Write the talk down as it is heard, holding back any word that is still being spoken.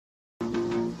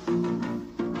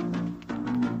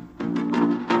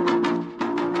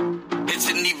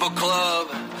evil club,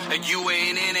 and you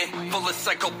ain't in it. Full of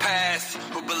psychopaths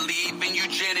who believe in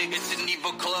eugenics. It's an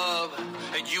evil club,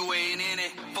 and you ain't in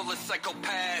it. Full of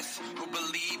psychopaths who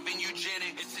believe in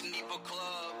eugenics. It's an evil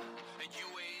club, and you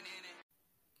ain't in it.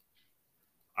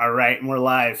 All right, and we're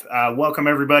live. Welcome,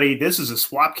 everybody. This is a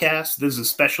Swapcast. This is a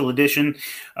special edition.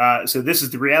 So this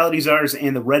is the Reality Czars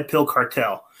and the Red Pill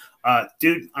Cartel.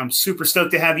 Dude, I'm super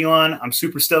stoked to have you on. I'm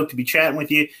super stoked to be chatting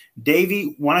with you.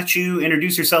 Davey, why don't you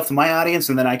introduce yourself to my audience,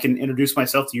 and then I can introduce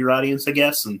myself to your audience, I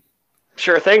guess. And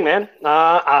sure thing, man.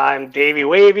 I'm Davey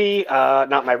Wavey,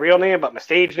 not my real name, but my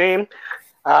stage name.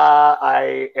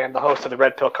 I am the host of the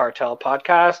Red Pill Cartel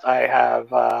podcast. I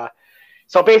have,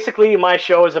 so basically my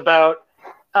show is about,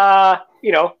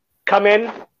 come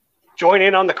in, join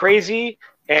in on the crazy,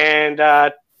 and,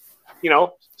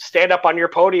 stand up on your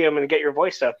podium and get your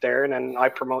voice out there, and then I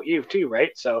promote you too, right?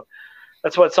 So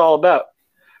that's what it's all about.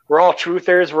 We're all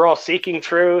truthers. We're all seeking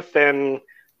truth, and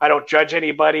I don't judge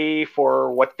anybody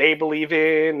for what they believe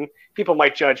in. People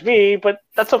might judge me, but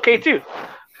that's okay too.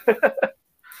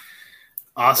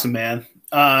 Awesome, man.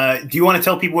 Do you want to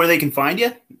tell people where they can find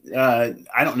you?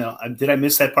 I don't know. Did I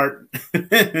miss that part?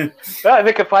 Well,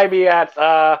 they can find me at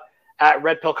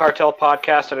Red Pill Cartel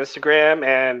Podcast on Instagram,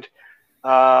 and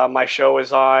my show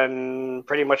is on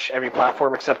pretty much every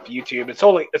platform except YouTube.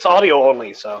 It's audio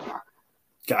only, so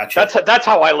gotcha. That's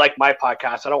how I like my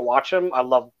podcast. I don't watch them. I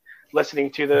love listening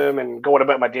to them and going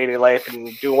about my daily life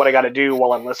and doing what I got to do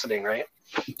while I'm listening, right?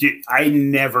 Dude, I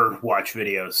never watch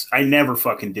videos. I never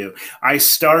fucking do. I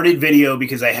started video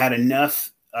because I had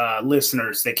enough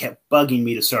listeners that kept bugging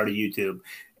me to start a YouTube,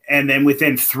 and then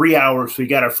within 3 hours we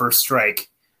got our first strike.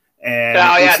 And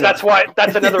that's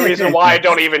another reason why I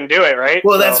don't even do it, right?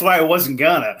 Well, that's why I wasn't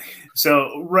gonna.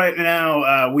 So right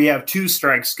now we have 2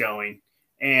 strikes going,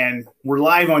 and we're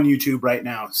live on YouTube right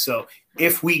now. So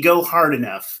if we go hard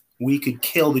enough, we could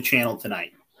kill the channel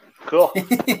tonight. Cool.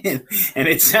 And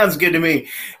it sounds good to me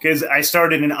because I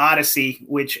started an Odyssey,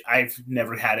 which I've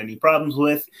never had any problems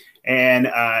with, and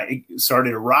it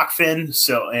started a Rockfin.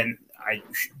 And I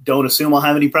don't assume I'll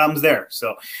have any problems there.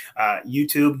 So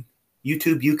YouTube,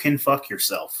 you can fuck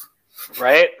yourself.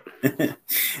 Right.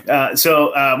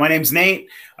 So my name's Nate.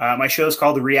 My show is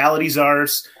called The Reality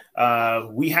Czars.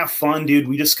 We have fun, dude.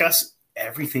 We discuss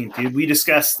everything, dude. We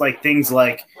discuss things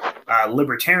like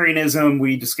libertarianism.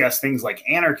 We discuss things like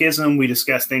anarchism. We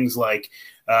discuss things like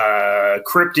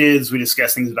cryptids. We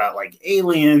discuss things about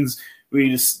aliens. We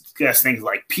discuss things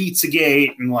like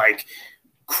Pizzagate and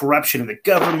corruption of the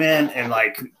government and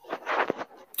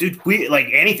dude, we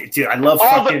anything, dude. I love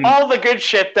all the good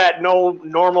shit that no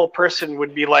normal person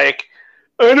would be like,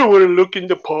 I don't want to look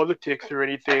into politics or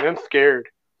anything. I'm scared.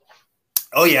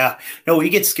 Oh yeah, no, we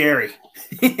get scary.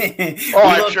 I'm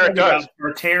sure it does.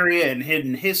 Cartel and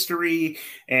hidden history,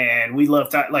 and we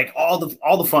love all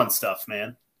the fun stuff,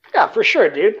 man. Yeah, for sure,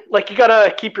 dude. You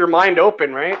gotta keep your mind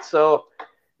open, right? So,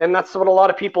 and that's what a lot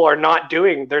of people are not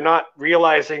doing. They're not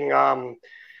realizing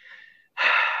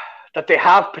that they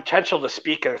have potential to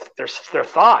speak their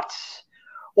thoughts,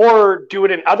 or do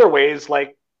it in other ways,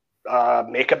 like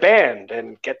make a band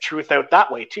and get truth out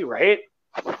that way too, right?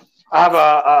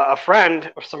 I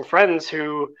have some friends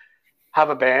who have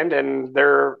a band, and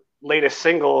their latest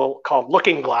single called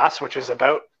Looking Glass, which is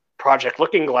about Project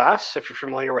Looking Glass, if you're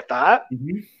familiar with that.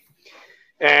 Mm-hmm.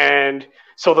 And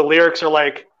so the lyrics are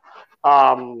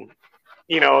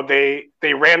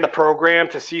they ran the program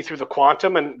to see through the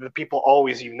quantum, and the people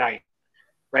always unite,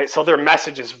 right? So their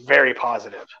message is very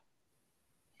positive.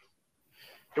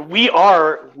 We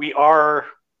are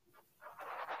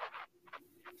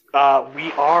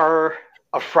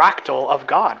a fractal of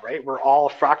God, right? We're all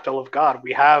a fractal of God.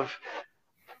 We have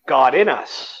God in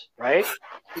us, right?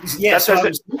 Yeah,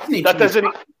 that doesn't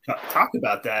talk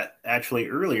about that actually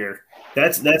earlier.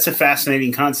 That's a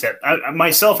fascinating concept. I'm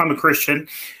a Christian,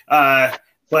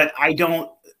 but I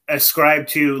don't ascribe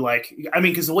to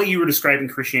because the way you were describing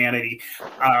Christianity,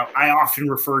 I often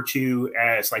refer to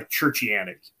as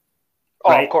churchianity. Oh,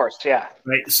 right? Of course, yeah.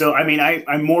 Right. So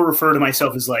I more refer to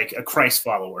myself as a Christ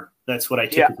follower. That's what I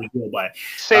typically go by.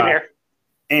 Same here.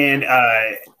 And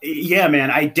yeah,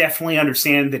 man, I definitely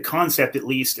understand the concept, at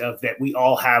least, of that we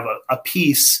all have a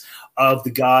piece of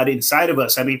the God inside of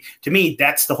us. I mean, to me,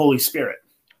 that's the Holy Spirit.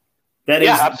 That is,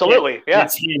 absolutely.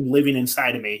 That's Him living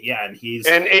inside of me. Yeah, and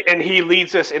He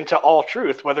leads us into all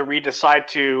truth, whether we decide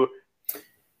to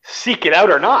seek it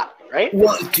out or not. Right.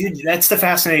 Well, dude, that's the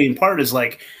fascinating part. Is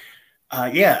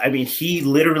He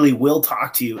literally will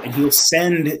talk to you, and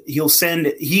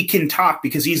he can talk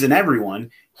because He's in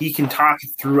everyone. He can talk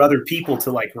through other people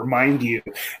to remind you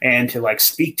and to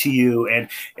speak to you, and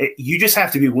you just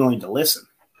have to be willing to listen.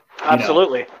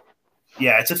 Absolutely.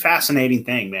 Yeah, it's a fascinating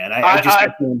thing, man. I just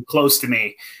have them close to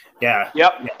me. Yeah.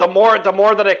 Yep. Yeah. The more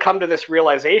that I come to this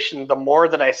realization, the more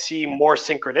that I see more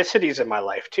synchronicities in my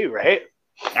life too, right?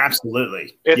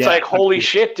 Absolutely. It's like, holy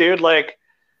shit, dude. Like,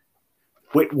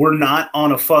 we're not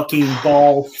on a fucking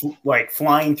ball, like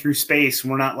flying through space.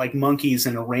 We're not like monkeys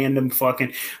in a random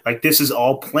fucking, like, this is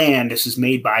all planned. This is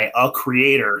made by a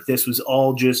creator. This was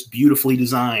all just beautifully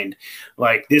designed.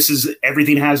 Like,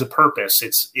 everything has a purpose.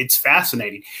 It's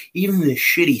fascinating. Even the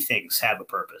shitty things have a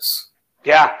purpose.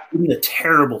 Yeah. Even the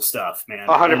terrible stuff, man.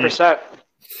 100%.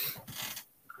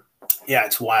 Yeah,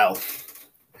 it's wild.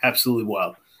 Absolutely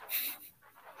wild.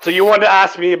 So you wanted to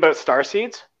ask me about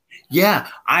Starseeds? Yeah,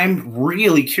 I'm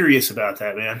really curious about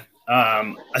that, man.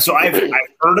 So I've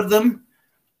heard of them,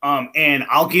 and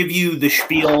I'll give you the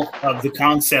spiel of the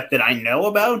concept that I know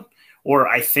about, or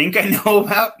I think I know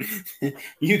about.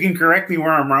 You can correct me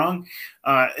where I'm wrong.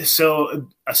 So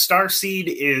a starseed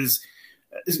is,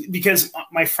 because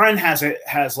my friend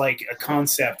has like a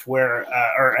concept where,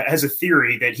 or has a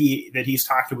theory that he's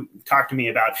talked to me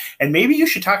about, and maybe you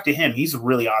should talk to him. He's a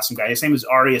really awesome guy. His name is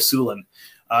Arya Sulan.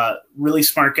 Really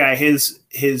smart guy. His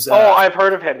I've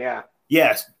heard of him. Yeah.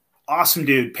 Yes. Awesome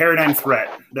dude. Paradigm Threat.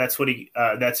 That's what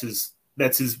that's his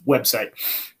website.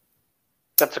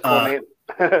 That's a cool name.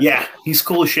 Yeah. He's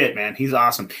cool as shit, man. He's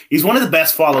awesome. He's one of the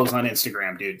best follows on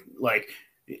Instagram, dude. Like,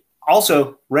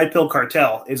 also Red Pill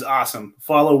Cartel is awesome.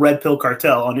 Follow Red Pill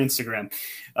Cartel on Instagram.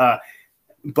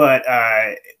 But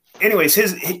anyways,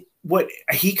 what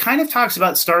he kind of talks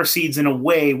about Starseeds in a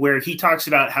way where he talks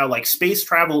about how, like, space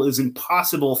travel is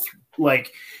impossible,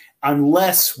 like,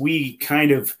 unless we kind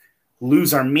of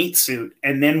lose our meat suit,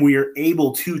 and then we are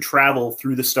able to travel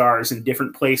through the stars in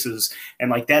different places. And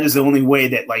like, that is the only way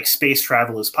that like space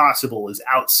travel is possible, is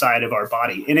outside of our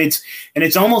body. And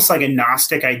it's almost like a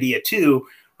Gnostic idea too,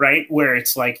 right? Where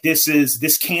it's like, this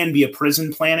can be a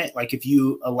prison planet. Like, if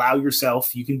you allow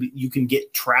yourself, you can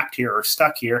get trapped here or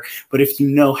stuck here. But if you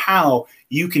know how,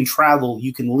 you can travel,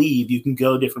 you can leave, you can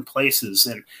go different places.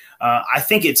 And I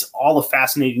think it's all a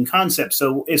fascinating concept.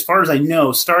 So as far as I know,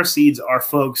 Starseeds are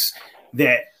folks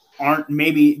that aren't,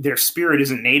 maybe their spirit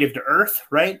isn't native to Earth,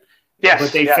 right? Yes.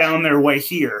 But they found their way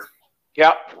here.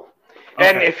 Yep. Okay.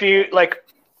 And if you like,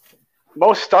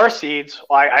 most Starseeds,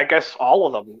 I guess all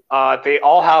of them, they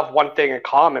all have one thing in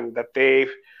common, that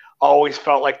they've always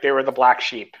felt like they were the black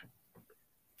sheep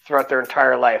throughout their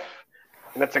entire life.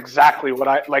 And that's exactly what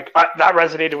I like. That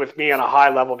resonated with me on a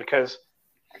high level, because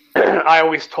I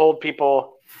always told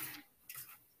people,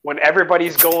 when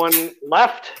everybody's going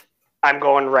left, I'm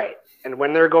going right. And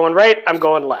when they're going right, I'm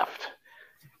going left.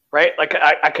 Right? Like,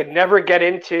 I could never get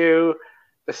into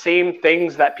the same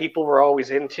things that people were always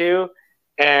into.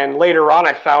 And later on,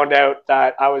 I found out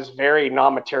that I was very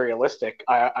non-materialistic.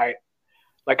 I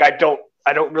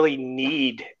don't really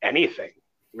need anything,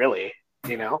 really.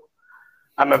 You know,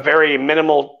 I'm a very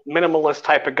minimalist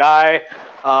type of guy.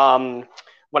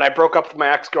 When I broke up with my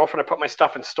ex-girlfriend, I put my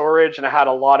stuff in storage, and I had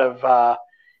a lot of,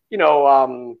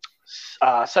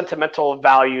 sentimental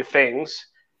value things,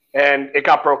 and it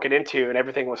got broken into, and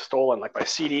everything was stolen, like my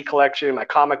CD collection, my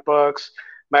comic books,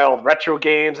 my old retro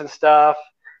games and stuff.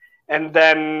 And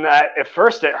then at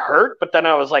first it hurt, but then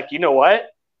I was like, you know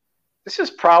what? This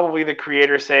is probably the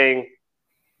creator saying,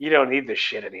 you don't need this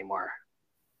shit anymore.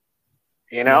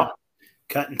 You know? Yeah.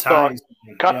 Cutting ties.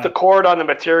 So cut the cord on the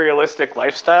materialistic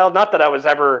lifestyle. Not that I was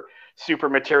ever super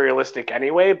materialistic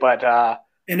anyway, but...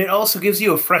 and it also gives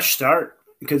you a fresh start,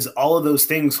 because all of those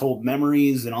things hold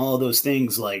memories, and all of those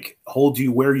things like hold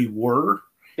you where you were.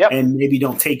 Yep. And maybe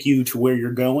don't take you to where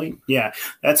you're going. Yeah,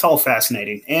 that's all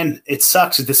fascinating. And it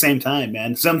sucks at the same time,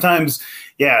 man. Sometimes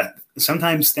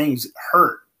things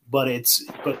hurt, but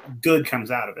good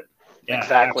comes out of it. Yeah,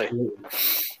 exactly. Absolutely.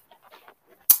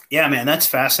 Yeah, man, that's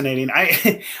fascinating.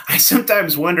 I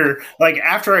sometimes wonder, like,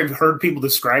 after I've heard people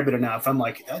describe it enough, I'm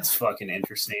like, that's fucking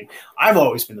interesting. I've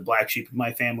always been the black sheep of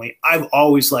my family. I've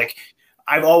always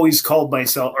called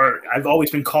myself, or I've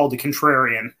always been called a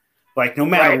contrarian. Like, no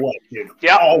matter what, dude.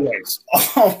 Yeah. Always.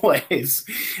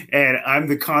 And I'm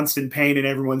the constant pain in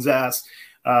everyone's ass.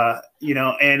 And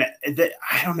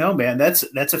I don't know, man. That's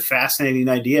a fascinating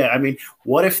idea. I mean,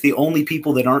 what if the only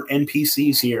people that aren't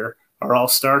NPCs here are all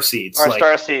Starseeds?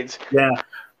 Starseeds. Yeah.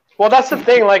 Well, that's the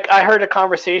thing. Like, I heard a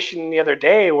conversation the other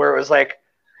day where it was like,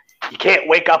 you can't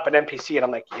wake up an NPC. And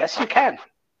I'm like, yes, you can.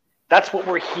 That's what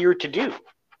we're here to do.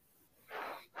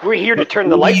 We're here to turn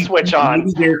the light switch on.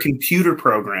 Maybe they're computer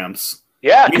programs.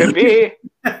 Yeah, it could be.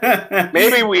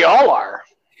 Maybe we all are.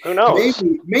 Who knows?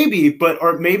 Maybe,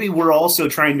 or maybe we're also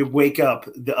trying to wake up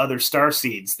the other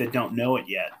Starseeds that don't know it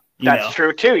yet. That's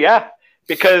true too, yeah.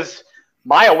 Because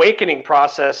my awakening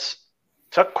process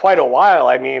took quite a while.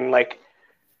 I mean, like,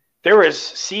 there was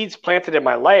seeds planted in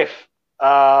my life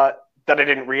that I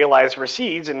didn't realize were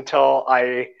seeds until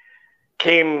I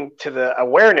came to the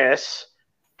awareness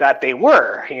that they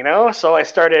were, you know? So I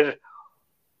started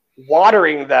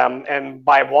watering them, and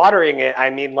by watering it, I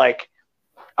mean, like,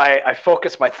 I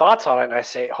focus my thoughts on it, and I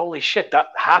say, holy shit, that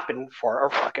happened for a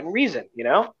fucking reason, you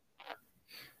know?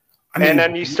 I mean, and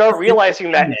then you start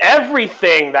realizing that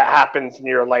everything that happens in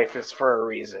your life is for a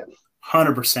reason.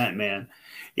 100%, man.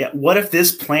 Yeah. What if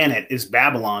this planet is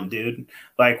Babylon, dude?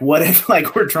 Like, what if,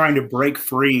 like, we're trying to break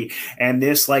free and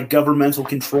this, like, governmental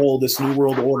control, this new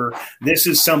world order, this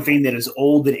is something that is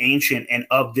old and ancient and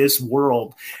of this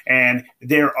world. And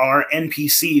there are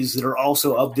NPCs that are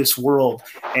also of this world.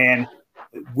 And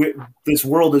this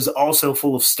world is also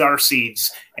full of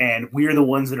starseeds, and we're the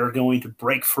ones that are going to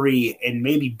break free and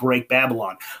maybe break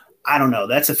Babylon. I don't know.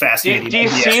 That's a fascinating idea.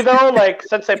 Do you see, though, like,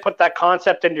 since I put that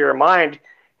concept into your mind,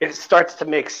 it starts to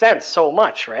make sense so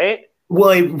much, right?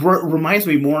 Well, it reminds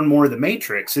me more and more of the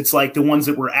Matrix. It's like the ones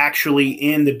that were actually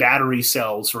in the battery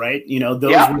cells, right? You know,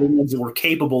 those were the ones that were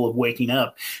capable of waking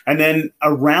up. And then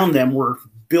around them were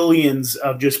billions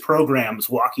of just programs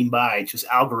walking by, just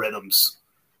algorithms.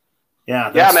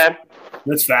 Yeah, man.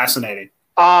 That's fascinating.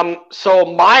 So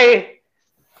my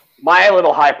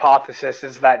little hypothesis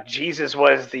is that Jesus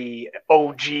was the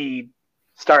OG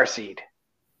starseed.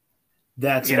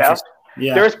 That's interesting.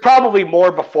 Yeah. There's probably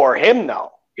more before him,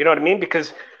 though. You know what I mean?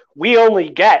 Because we only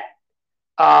get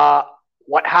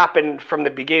what happened from the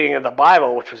beginning of the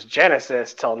Bible, which was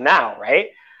Genesis, till now,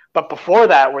 right? But before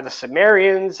that were the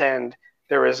Sumerians, and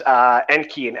there was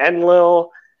Enki and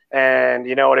Enlil. And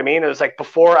you know what I mean? It was like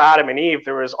before Adam and Eve,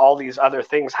 there was all these other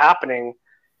things happening.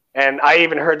 And I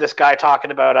even heard this guy talking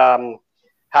about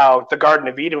how the Garden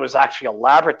of Eden was actually a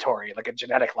laboratory, like a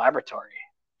genetic laboratory.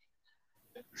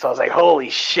 So I was like, holy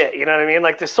shit, you know what I mean?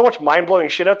 Like, there's so much mind-blowing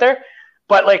shit out there.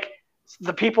 But, like,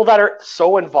 the people that are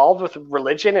so involved with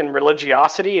religion and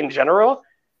religiosity in general,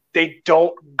 they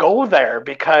don't go there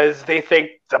because they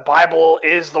think the Bible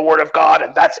is the Word of God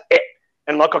and that's it.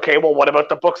 And look, okay, well, what about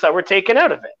the books that were taken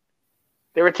out of it?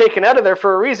 They were taken out of there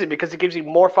for a reason, because it gives you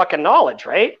more fucking knowledge,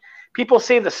 right? People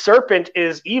say the serpent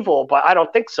is evil, but I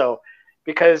don't think so,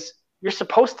 because you're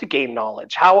supposed to gain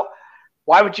knowledge.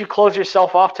 Why would you close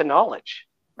yourself off to knowledge,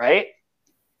 right?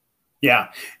 Yeah.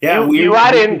 You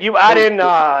add in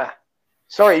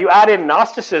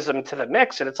Gnosticism to the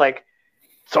mix, and it's like,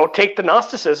 so take the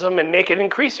Gnosticism and make it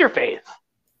increase your faith.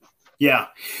 Yeah.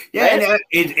 Right? And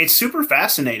it's super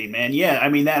fascinating, man. Yeah, I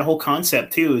mean, that whole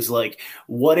concept too is like,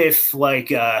 what if,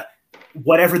 like,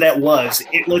 whatever that was,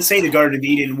 let's say the Garden of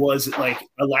Eden was like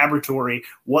a laboratory.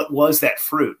 What was that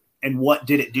fruit, and what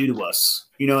did it do to us?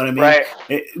 You know what I mean? Right.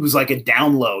 It was like a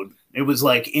download. It was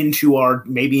like into our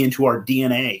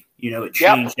DNA. You know, it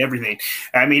changed everything.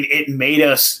 I mean, it made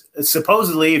us,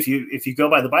 supposedly, if you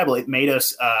go by the Bible, it made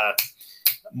us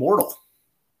mortal.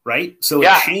 Right, so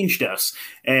it changed us,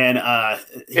 and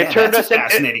it turned us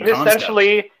fascinating. It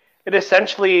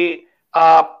essentially,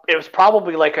 it was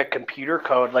probably like a computer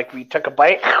code. Like, we took a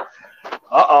bite.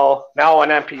 Now an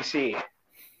NPC.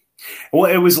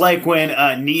 Well, it was like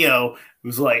when Neo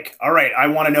was like, "All right, I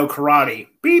want to know karate."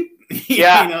 Beep.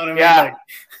 Yeah, you know what I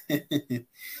mean? Yeah.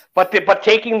 But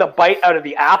taking the bite out of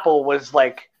the apple was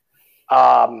like,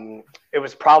 it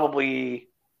was probably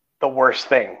the worst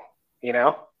thing. You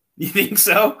know. You think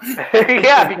so?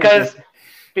 Yeah,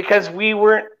 because we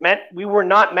were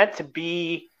not meant to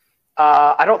be.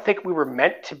 I don't think we were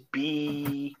meant to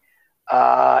be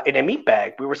in a meat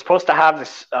bag. We were supposed to have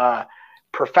this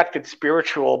perfected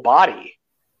spiritual body,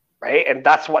 right? And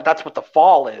that's what the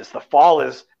fall is. The fall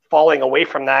is falling away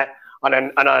from that on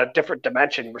a different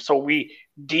dimension. So we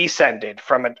descended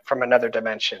from another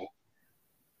dimension.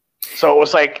 So it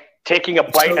was like taking a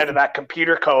bite out of that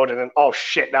computer code, and then, oh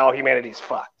shit, now humanity's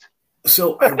fucked.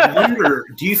 So I wonder,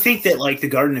 do you think that, like, the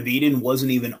Garden of Eden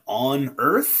wasn't even on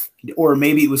Earth? Or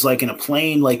maybe it was like in a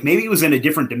plane, like maybe it was in a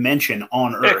different dimension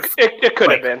on Earth. It could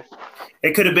have been.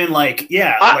 It could have been like,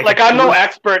 yeah. I'm no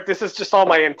expert. This is just all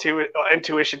my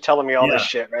intuition telling me all this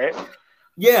shit, right?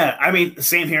 Yeah, I mean,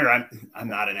 same here. I'm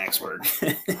not an expert.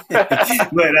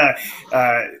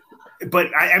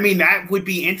 But I mean, that would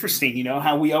be interesting, you know,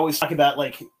 how we always talk about,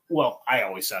 like, well, I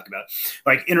always talk about,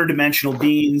 like, interdimensional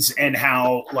beings, and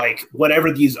how, like,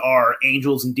 whatever these are,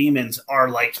 angels and demons, are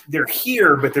like, they're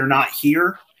here, but they're not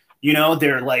here. You know,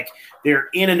 they're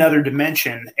in another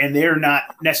dimension, and they're not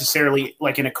necessarily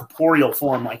like in a corporeal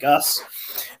form like us.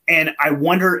 And I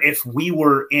wonder if we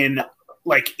were in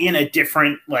a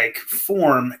different, like,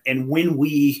 form, and when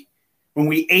we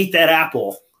ate that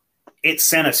apple, it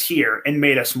sent us here and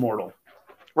made us mortal.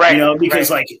 Right. Because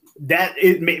like that,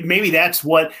 maybe that's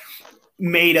what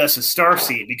made us a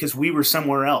starseed, because we were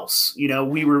somewhere else.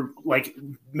 We were like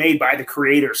made by the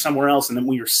creator somewhere else, and then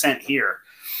we were sent here.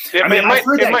 I've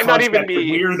heard that not even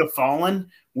be. We're the fallen.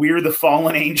 We're the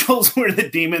fallen angels. We're the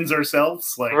demons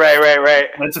ourselves. Like, right.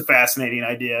 That's a fascinating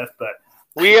idea, but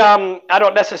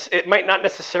it might not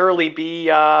necessarily be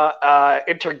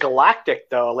intergalactic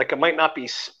though. Like it might not be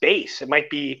space. It might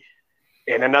be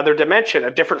in another dimension,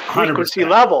 a different frequency 100%.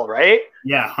 level, right?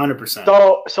 Yeah,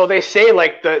 100%. So they say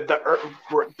like the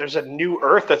Earth, there's a new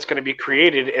Earth that's going to be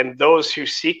created, and those who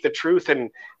seek the truth and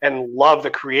love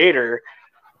the Creator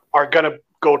are going to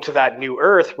go to that new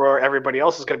Earth where everybody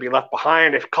else is going to be left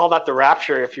behind. Call that the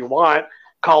rapture if you want.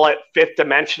 Call it fifth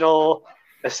dimensional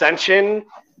ascension.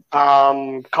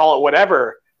 Call it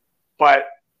whatever. But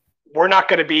we're not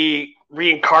going to be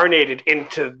reincarnated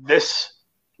into this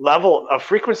level of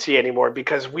frequency anymore,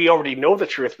 because we already know the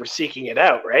truth. We're seeking it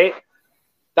out, right?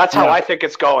 That's how I think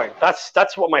it's going.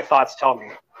 That's what my thoughts tell me.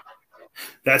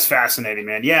 That's fascinating,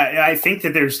 man. Yeah, I think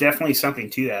that there's definitely something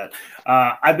to that.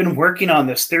 I've been working on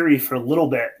this theory for a little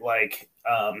bit, like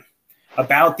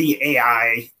about the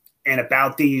AI and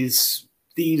about these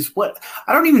what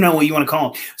I don't even know what you want to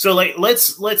call them. So like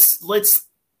let's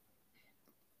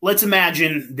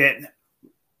imagine that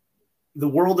the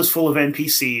world is full of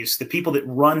NPCs. The people that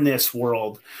run this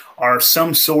world are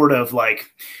some sort of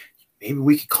like, maybe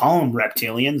we could call them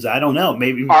reptilians. I don't know.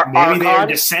 Maybe they're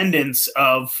descendants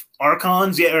of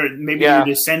Archons, or maybe they're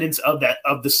descendants of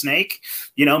the snake.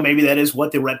 Maybe that is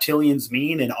what the reptilians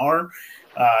mean and are.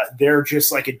 They're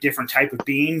just like a different type of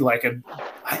being.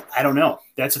 I don't know.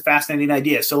 That's a fascinating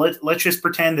idea. So let's just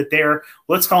pretend that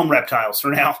let's call them reptiles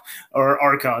for now, or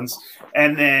Archons.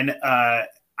 And then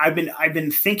I've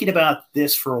been thinking about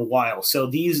this for a while. So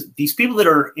these people that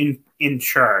are in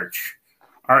charge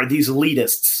are these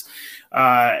elitists.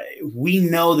 We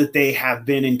know that they have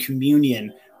been in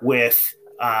communion with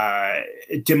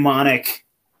demonic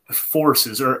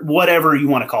forces, or whatever you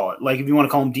want to call it. Like if you want to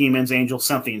call them demons, angels,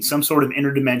 some sort of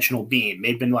interdimensional being.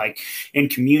 They've been like in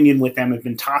communion with them, have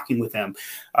been talking with them.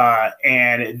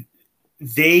 And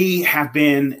they have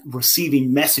been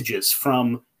receiving messages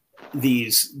from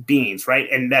these beings, right?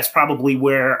 And that's probably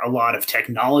where a lot of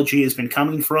technology has been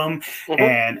coming from,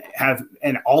 and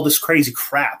all this crazy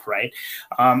crap, right?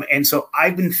 And so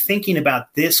I've been thinking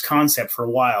about this concept for a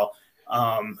while,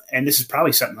 and this is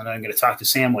probably something that I'm going to talk to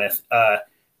Sam with. I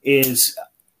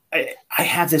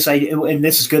have this idea, and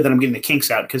this is good that I'm getting the kinks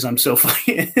out because I'm so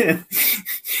funny.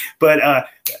 But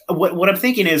what I'm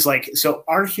thinking is like, so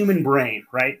our human brain,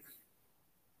 right,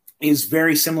 is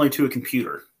very similar to a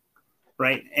computer.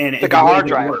 Right. And like a hard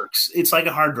drive. Works. It's like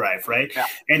a hard drive. Right. Yeah.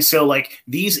 And so like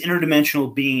these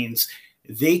interdimensional beings,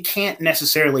 they can't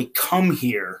necessarily come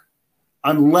here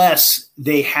unless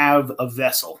they have a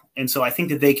vessel. And so I think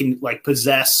that they can like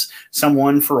possess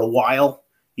someone for a while,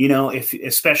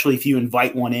 especially if you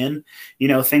invite one in,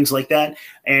 things like that.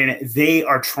 And they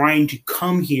are trying to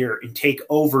come here and take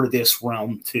over this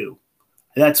realm too.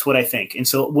 That's what I think. And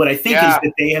so what I think is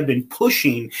that they have been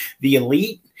pushing the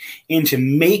elite into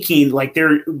making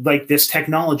this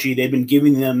technology. They've been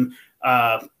giving them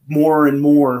more and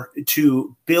more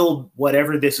to build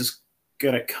whatever this is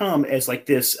going to come as like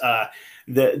this,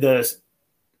 the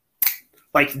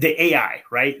AI,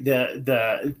 right?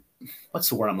 The what's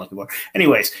the word I'm looking for?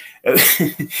 Anyways,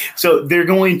 so they're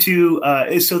going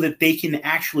to, so that they can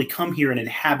actually come here and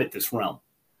inhabit this realm.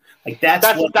 Like that's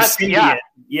what that's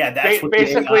what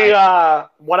basically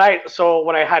when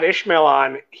I had Ishmael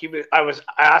on, I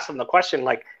asked him the question,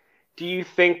 like, do you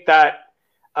think that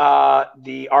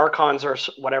the Archons, or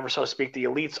whatever, so to speak, the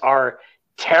elites are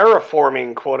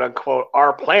terraforming, quote unquote,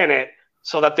 our planet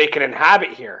so that they can inhabit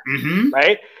here,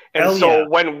 right?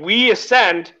 And when we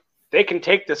ascend, they can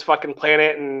take this fucking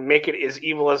planet and make it as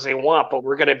evil as they want, but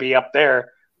we're going to be up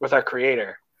there with our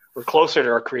Creator. We're closer to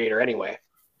our Creator anyway.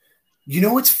 You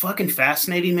know what's fucking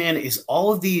fascinating, man, is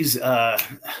all of these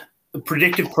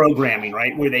predictive programming,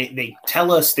 right? Where they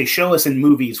tell us, they show us in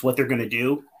movies what they're going to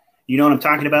do. You know what I'm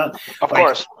talking about? Of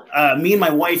course. Me and my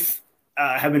wife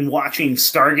have been watching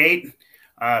Stargate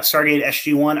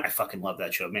SG-1. I fucking love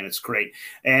that show, man. It's great.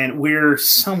 And we're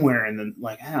somewhere in the,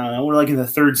 like, I don't know, we're like in the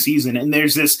third season. And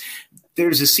there's a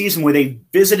season where they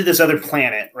visited this other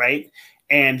planet, right?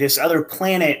 And this other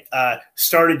planet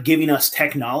started giving us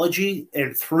technology,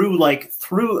 and through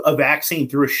a vaccine,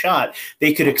 through a shot,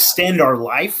 they could extend our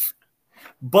life,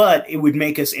 but it would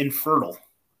make us infertile.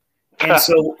 And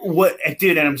so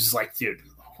and I'm just like, dude,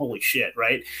 holy shit,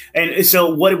 right? And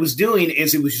so what it was doing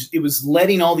is it was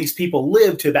letting all these people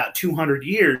live to about 200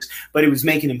 years, but it was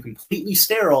making them completely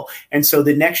sterile. And so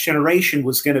the next generation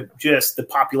was going to the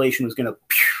population was going to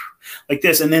like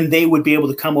this, and then they would be able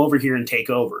to come over here and take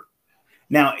over.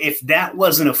 Now, if that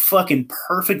wasn't a fucking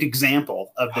perfect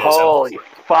example of this, holy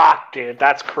fuck, dude,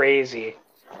 that's crazy.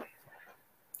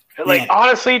 Like,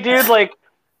 honestly, dude, like,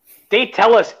 they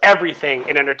tell us everything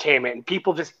in entertainment, and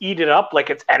people just eat it up like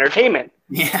it's entertainment.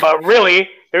 Yeah. But really,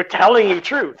 they're telling you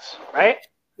truths, right?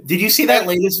 Did you see that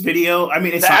latest video? I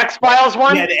mean, it's the X-Files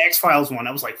one? Yeah, the X-Files one.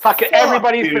 I was like, fuck,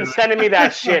 everybody's been sending me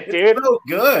that shit, dude. So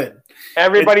good.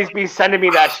 Everybody's been sending me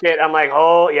that shit. I'm like,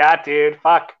 oh, yeah, dude,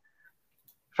 fuck.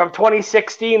 From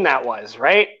 2016, that was,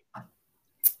 right?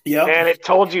 Yeah. And it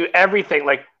told you everything.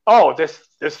 Like, oh, this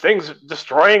thing's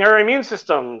destroying our immune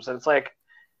systems. And it's like,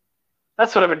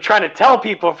 that's what I've been trying to tell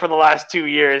people for the last 2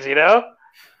 years, you know?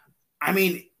 I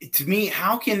mean, to me,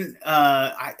 how can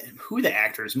who are the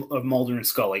actors of Mulder and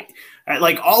Scully?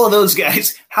 Like all of those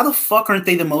guys, how the fuck aren't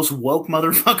they the most woke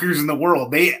motherfuckers in the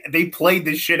world? They played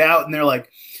this shit out, and they're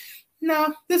like,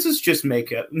 no, this is just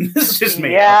makeup. This is just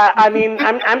makeup. Yeah, I mean,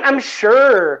 I'm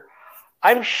sure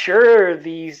a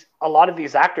lot of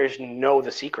these actors know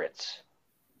the secrets.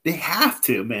 They have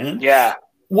to, man. Yeah.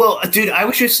 Well, dude, I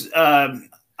was just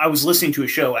I was listening to a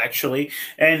show actually,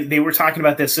 and they were talking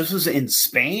about this. This was in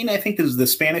Spain. I think this was the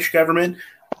Spanish government.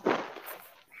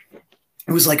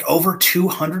 It was like over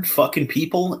 200 fucking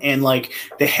people, and like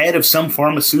the head of some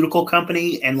pharmaceutical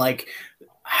company, and like,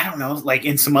 I don't know, like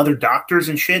in some other doctors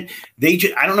and shit.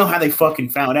 I don't know how they fucking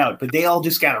found out, but they all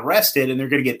just got arrested, and they're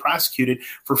going to get prosecuted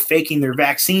for faking their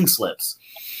vaccine slips.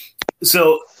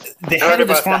 So the head of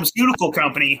this pharmaceutical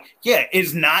company,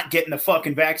 is not getting the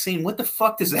fucking vaccine. What the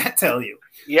fuck does that tell you?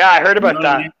 Yeah, I heard about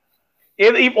that.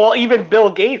 Well, even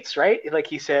Bill Gates, right? Like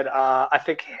he said, I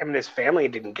think him and his family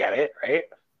didn't get it, right?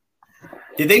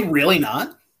 Did they really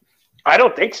not? I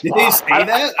don't think so. Did they say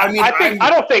that? I mean,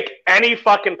 I don't think any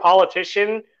fucking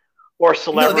politician or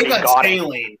celebrity got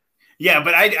it. Yeah,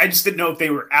 but I just didn't know if they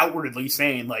were outwardly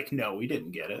saying like, no, we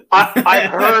didn't get it.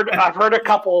 I've heard a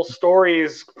couple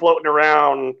stories floating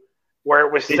around where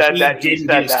it was said that he didn't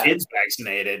get his kids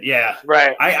vaccinated. Yeah,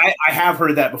 right. I have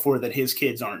heard that before, that his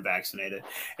kids aren't vaccinated.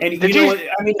 And you know what?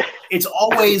 I mean, it's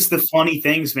always the funny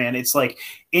things, man. It's like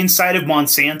inside of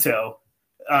Monsanto,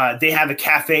 they have a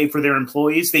cafe for their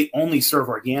employees. They only serve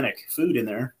organic food in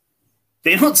there.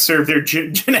 They don't serve their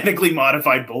genetically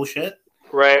modified bullshit.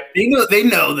 Right. They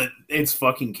know that it's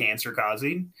fucking cancer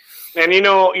causing. And you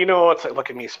know, it's like, look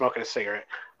at me smoking a cigarette.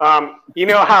 You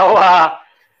know how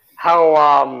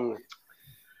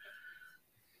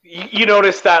you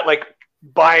notice that like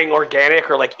buying organic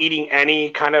or like eating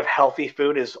any kind of healthy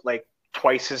food is like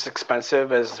twice as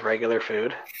expensive as regular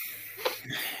food.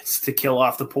 It's to kill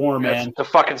off the poor, man. It's the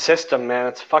fucking system, man.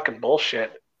 It's fucking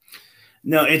bullshit.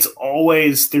 No, there's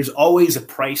always a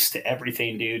price to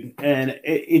everything, dude. And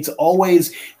it's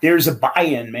always, there's a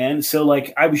buy-in, man. So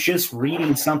like, I was just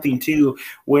reading something too,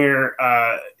 where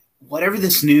whatever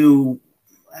this new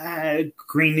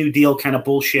Green New Deal kind of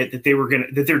bullshit that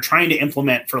they're trying to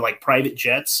implement for like private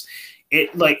jets,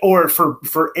 or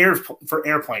for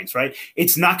airplanes, right?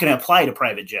 It's not going to apply to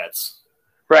private jets.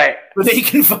 Right. But they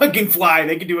can fucking fly.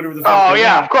 They can do whatever the fuck. Oh,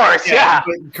 yeah, of course, yeah.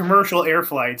 But commercial air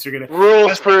flights are going to...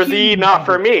 Rules for thee, not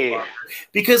for me.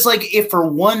 Because, like, if for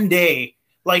one day...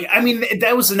 Like, I mean,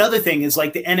 that was another thing, is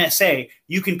like the NSA,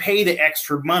 you can pay the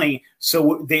extra money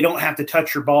so they don't have to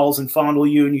touch your balls and fondle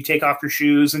you, and you take off your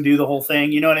shoes and do the whole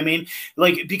thing. You know what I mean?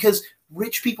 Like, because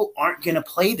rich people aren't going to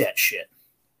play that shit.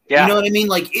 Yeah. You know what I mean?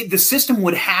 Like, the system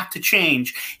would have to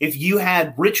change if you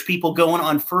had rich people going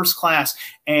on first class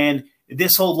and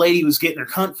this old lady was getting her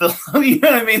cunt filled. You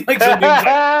know what I mean? Like, some dude's like,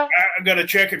 I got to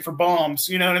check it for bombs.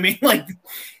 You know what I mean? Like,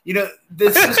 you know,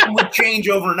 the system would change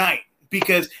overnight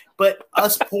but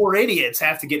us poor idiots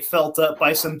have to get felt up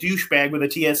by some douchebag with a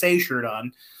TSA shirt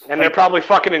on. And they're probably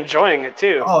fucking enjoying it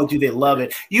too. Oh, dude, they love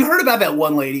it. You heard about that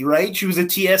one lady, right? She was a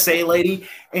TSA lady,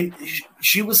 and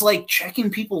she was like checking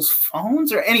people's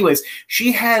phones. Or anyways,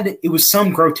 it was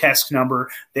some grotesque number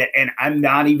that, and I'm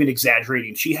not even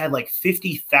exaggerating, she had like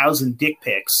 50,000 dick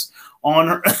pics on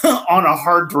her on a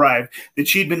hard drive that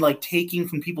she'd been like taking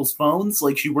from people's phones.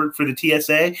 Like, she worked for the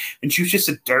TSA, and she was just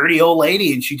a dirty old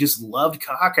lady, and she just loved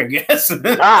cock, I guess.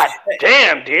 God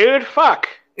damn, dude, fuck.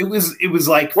 It was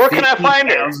like, where can I find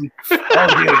her?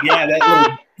 Oh, dude, yeah,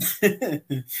 that little.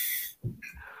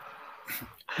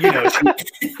 You know,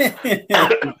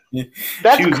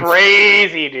 that's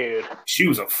crazy, dude. She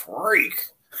was a freak.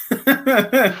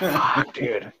 Fuck,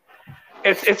 dude.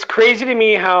 It's crazy to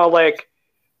me how, like,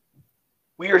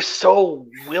 we are so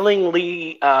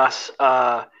willingly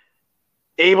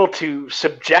able to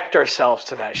subject ourselves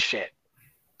to that shit.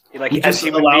 Like as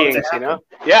human beings, you know?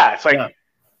 Yeah, it's like,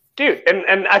 dude,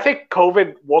 and I think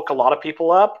COVID woke a lot of people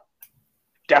up,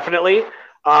 definitely.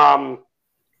 Because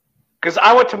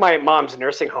I went to my mom's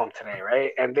nursing home today,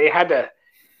 right? And they had to,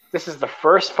 this is the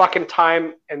first fucking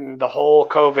time in the whole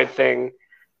COVID thing,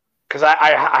 because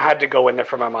I had to go in there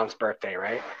for my mom's birthday,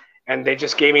 right? And they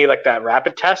just gave me like that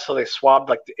rapid test, so they swabbed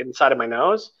like the inside of my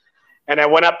nose. And I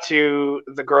went up to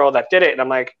the girl that did it, and I'm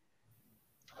like,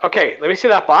 okay, let me see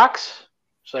that box.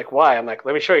 She's like, why? I'm like,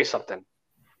 let me show you something.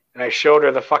 And I showed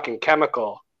her the fucking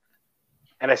chemical.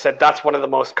 And I said, that's one of the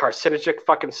most carcinogenic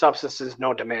fucking substances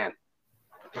known to man.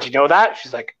 Did you know that?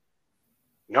 She's like,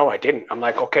 no, I didn't. I'm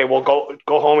like, okay, well,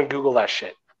 go home and Google that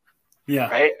shit. Yeah.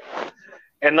 Right?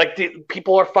 And like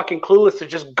people are fucking clueless. They're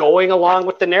just going along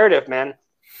with the narrative, man.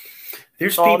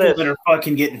 There's people that are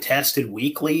fucking getting tested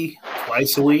weekly,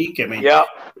 twice a week. I mean, yeah.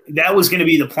 That was going to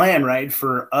be the plan, right?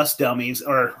 For us dummies,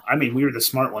 or I mean, we were the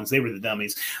smart ones. They were the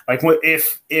dummies. Like,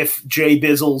 if Jay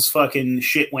Bizzle's fucking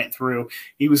shit went through,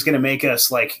 he was going to make us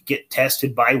like get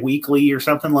tested bi-weekly or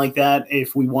something like that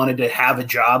if we wanted to have a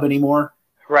job anymore.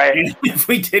 Right. And if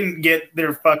we didn't get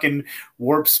their fucking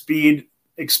warp speed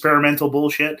experimental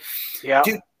bullshit. Yeah.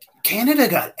 Dude, Canada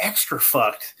got extra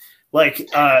fucked. Like,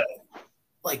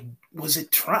 was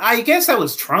it Trump? I guess that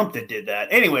was Trump that did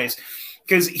that. Anyways,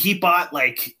 because he bought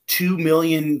like 2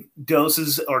 million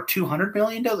doses or 200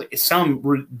 million doses, some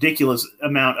ridiculous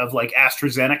amount of like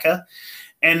AstraZeneca.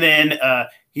 And then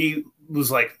he was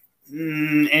like,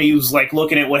 and he was like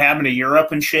looking at what happened to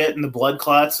Europe and shit and the blood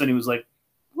clots. And he was like,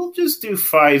 we'll just do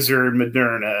Pfizer and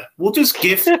Moderna. We'll just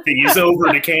gift these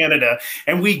over to Canada.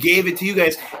 And we gave it to you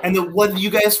guys. And what did you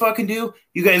guys fucking do?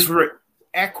 You guys were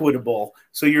equitable.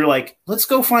 So you're like, let's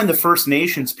go find the First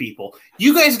Nations people.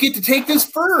 You guys get to take this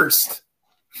first.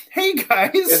 Hey,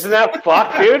 guys. Isn't that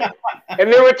fucked, dude?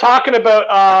 And they were talking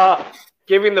about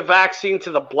giving the vaccine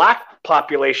to the black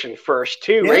population first,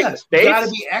 too, right? In the States? You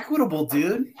gotta be equitable,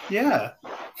 dude. Yeah.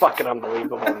 Fucking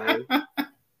unbelievable, man.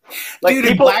 Like,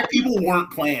 dude, black people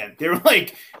weren't playing. They were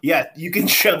like, yeah, you can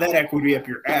shove that equity up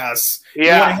your ass. Yeah.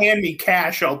 You want to hand me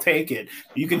cash, I'll take it.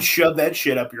 You can shove that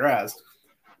shit up your ass.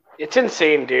 It's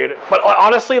insane, dude. But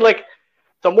honestly, like,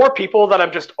 the more people that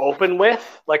I'm just open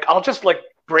with, like, I'll just, like,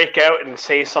 break out and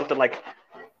say something like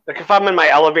if I'm in my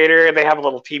elevator, they have a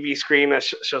little TV screen that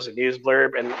shows a news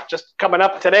blurb. And just coming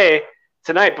up tonight,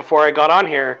 before I got on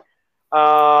here,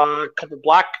 a couple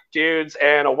black dudes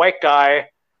and a white guy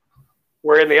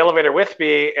were in the elevator with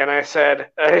me. And I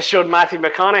said, I showed Matthew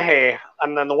McConaughey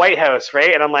and then the White House,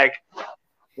 right? And I'm like,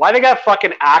 why they got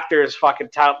fucking actors fucking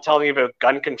telling you about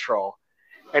gun control?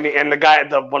 And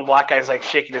the one black guy is like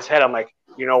shaking his head. I'm like,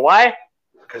 you know why?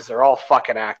 Because they're all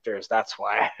fucking actors. That's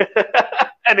why.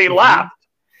 And he laughed.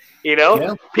 You know,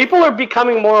 yeah. People are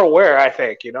becoming more aware. I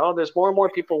think, you know, there's more and more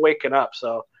people waking up.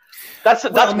 So that's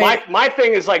my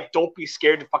thing is like, don't be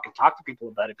scared to fucking talk to people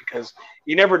about it because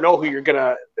you never know who you're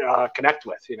gonna connect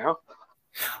with. You know.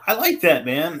 I like that,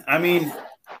 man. I mean,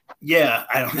 yeah,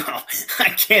 I don't know. I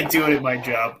can't do it at my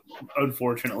job,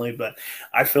 unfortunately, but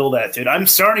I feel that, dude. I'm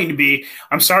starting to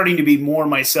be more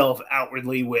myself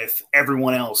outwardly with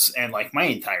everyone else, and like my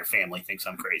entire family thinks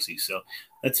I'm crazy, so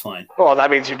that's fine. Well,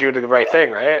 that means you're doing the right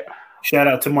thing, right? Shout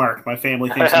out to Mark. My family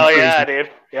thinks Hell I'm crazy.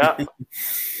 Yeah, dude.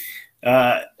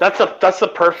 Yeah. That's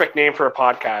the perfect name for a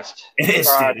podcast. It is,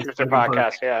 dude. It's a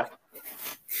podcast, yeah.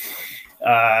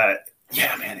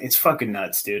 Yeah, man, it's fucking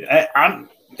nuts, dude.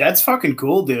 That's fucking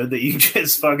cool, dude, that you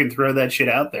just fucking throw that shit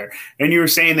out there. And you were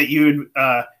saying that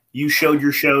you showed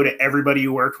your show to everybody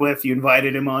you worked with. You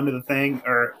invited him onto the thing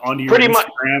or onto your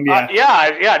Instagram.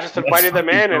 Yeah. Just invited them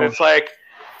in, and it's like,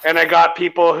 and I got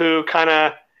people who kind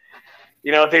of,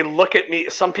 you know, they look at me.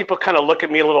 Some people kind of look at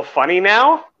me a little funny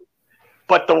now,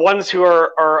 but the ones who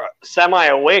are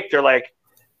semi-awake,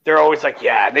 they're always like,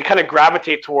 yeah. And they kind of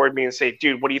gravitate toward me and say,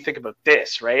 dude, what do you think about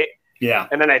this, right? Yeah.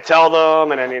 And then I tell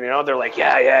them, and then, you know, they're like,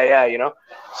 yeah, you know.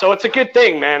 So it's a good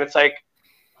thing, man. It's like,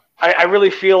 I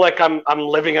really feel like I'm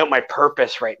living out my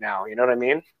purpose right now. You know what I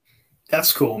mean?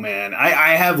 That's cool, man.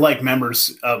 I have like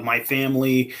members of my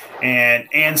family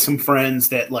and some friends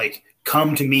that like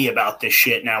come to me about this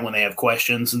shit now when they have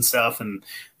questions and stuff, and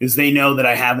because they know that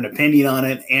I have an opinion on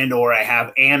it and or I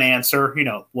have an answer, you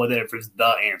know, whatever the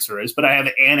answer is, but I have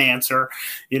an answer,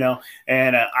 you know,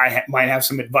 and I might have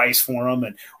some advice for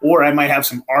them, or I might have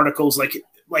some articles.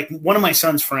 Like one of my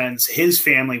son's friends, his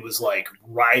family was like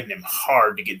riding him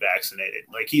hard to get vaccinated.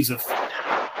 Like he's a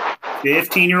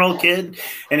 15-year-old kid,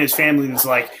 and his family was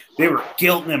like, they were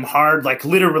guilting him hard. Like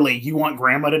literally, you want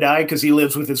grandma to die because he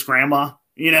lives with his grandma.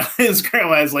 You know, his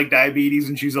grandma has like diabetes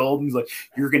and she's old. And he's like,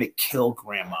 you're going to kill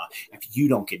grandma if you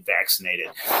don't get vaccinated.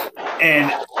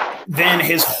 And then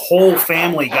his whole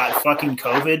family got fucking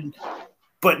COVID,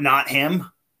 but not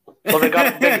him. Well,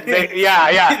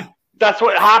 yeah. That's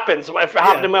what happens. It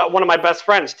happened to one of my best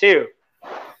friends too.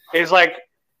 It's like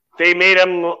they made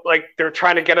him like they're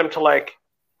trying to get him to like,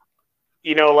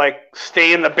 you know, like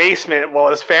stay in the basement while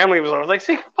his family was over. Like,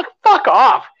 say, fuck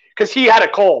off, because he had a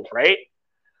cold, right?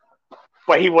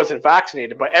 But he wasn't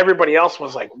vaccinated. But everybody else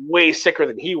was like way sicker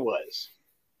than he was.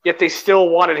 Yet they still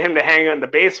wanted him to hang out in the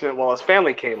basement while his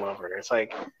family came over. It's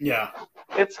like, yeah,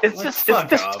 it's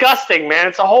disgusting, man.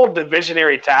 It's a whole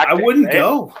divisionary tactic. I wouldn't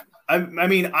go. I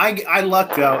mean, I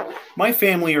lucked out. My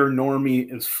family are normie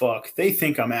as fuck. They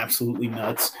think I'm absolutely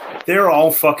nuts. They're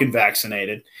all fucking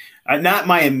vaccinated. Not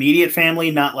my immediate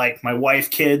family, not like my wife,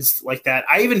 kids, like that.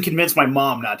 I even convinced my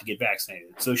mom not to get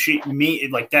vaccinated. So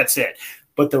that's it.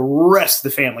 But the rest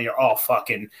of the family are all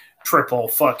fucking triple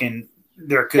fucking,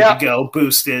 they're good to go,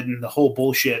 boosted, and the whole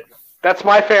bullshit. That's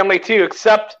my family too,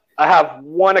 except I have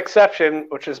one exception,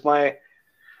 which is my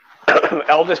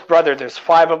eldest brother. There's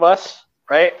 5 of us,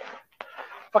 right?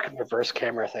 Fucking reverse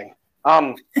camera thing.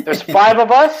 There's 5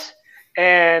 of us,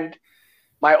 and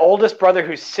my oldest brother,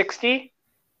 who's 60,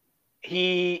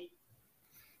 he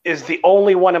is the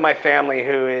only one in my family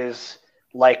who is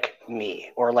like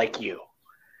me or like you.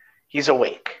 He's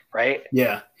awake, right?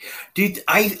 Yeah. Dude,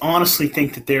 I honestly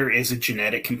think that there is a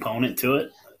genetic component to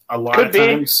it. A lot of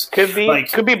times. Could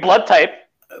be blood type.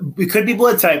 It could be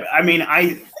blood type. I mean,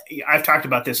 I've talked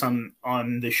about this on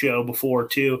the show before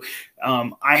too.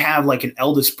 I have like an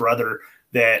eldest brother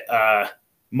that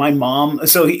my mom.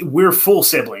 So we're full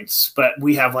siblings, but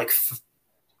we have like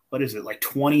what is it, like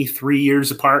 23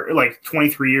 years apart, or like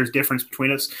 23 years difference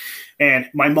between us. And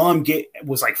my mom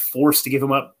was like forced to give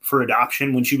him up for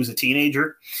adoption when she was a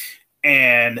teenager.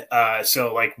 And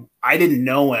so like I didn't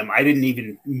know him. I didn't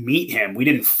even meet him. We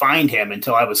didn't find him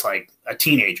until I was like a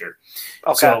teenager.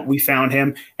 Okay. So we found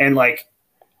him, and like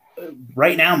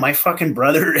right now my fucking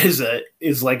brother is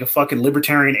like a fucking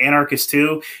libertarian anarchist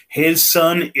too. His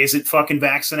son isn't fucking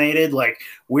vaccinated. Like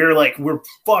we're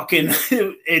fucking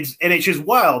it's just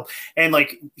wild. And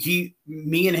like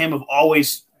me and him have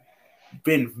always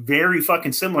been very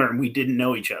fucking similar, and we didn't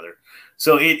know each other.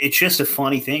 So it's just a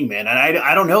funny thing, man. And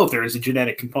I don't know if there is a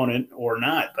genetic component or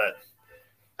not, but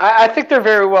I think there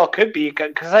very well could be,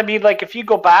 because I mean, like if you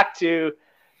go back to,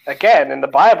 again, in the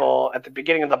Bible, at the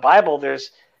beginning of the Bible, there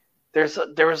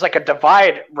was like a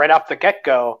divide right off the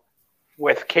get-go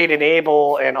with Cain and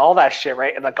Abel and all that shit,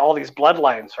 right? And like all these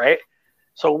bloodlines, right?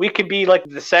 So we could be like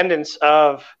the descendants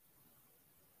of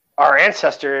our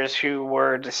ancestors who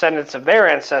were descendants of their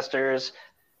ancestors,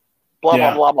 blah,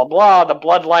 blah, blah, blah, blah. The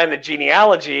bloodline, the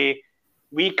genealogy,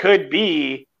 we could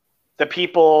be the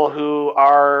people who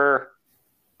are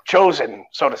chosen,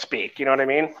 so to speak. You know what I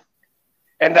mean?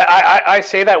 And I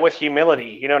say that with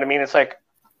humility. You know what I mean? It's like,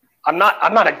 I'm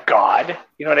not a god,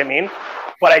 you know what I mean?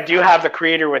 But I do have the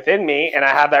creator within me, and I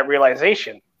have that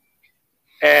realization.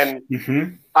 And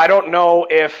I don't know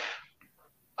if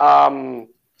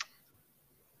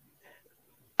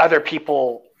other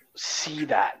people see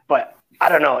that, but I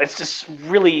don't know. It's just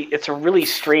it's a really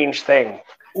strange thing.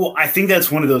 Well, I think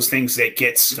that's one of those things that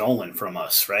gets stolen from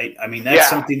us, right? I mean, that's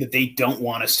something that they don't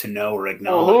want us to know or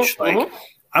acknowledge.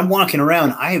 I'm walking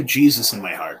around, I have Jesus in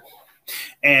my heart.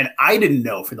 And I didn't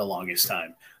know for the longest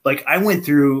time. Like I went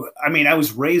through, I mean, I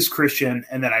was raised Christian,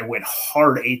 and then I went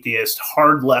hard atheist,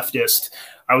 hard leftist.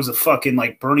 I was a fucking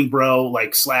like Bernie bro,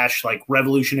 like / like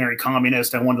revolutionary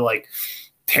communist. I wanted to like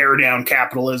tear down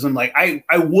capitalism. Like I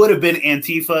would have been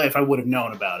Antifa if I would have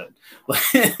known about it.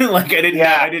 Like I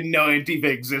didn't know Antifa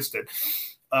existed.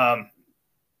 I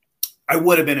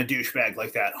would have been a douchebag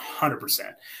like that,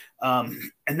 100%.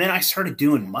 And then I started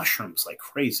doing mushrooms like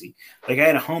crazy. Like I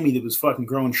had a homie that was fucking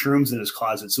growing shrooms in his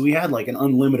closet. So we had like an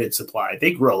unlimited supply.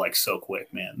 They grow like so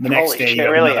quick, man. The next day,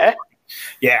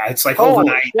 yeah, it's like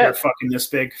overnight, they're fucking this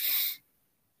big.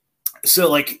 So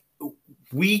like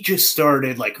we just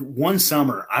started like one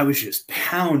summer, I was just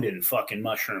pounding fucking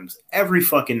mushrooms every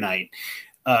fucking night.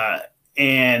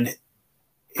 And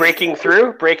breaking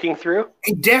through.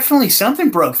 Definitely something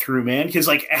broke through, man. Cause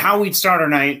like how we'd start our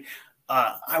night,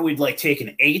 I would like take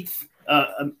an eighth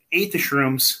of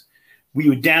shrooms. We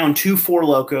would down 2 4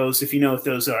 Locos, if you know what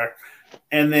those are.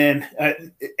 And then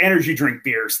energy drink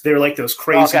beers. They're like those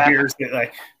crazy beers that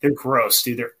like they're gross,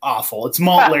 dude. They're awful. It's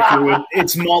malt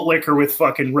liquor with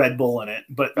fucking Red Bull in it,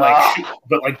 but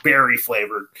like berry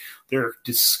flavored. They're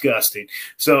disgusting.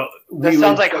 So this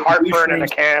sounds like heartburn in a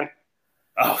can.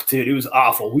 Oh, dude, it was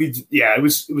awful. It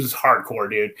was hardcore,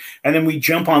 dude. And then we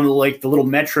jump on the little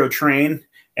metro train,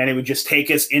 and it would just take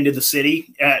us into the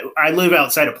city. I live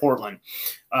outside of Portland,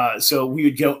 so we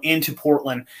would go into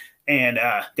Portland, and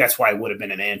that's why I would have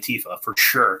been an Antifa for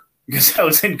sure, because I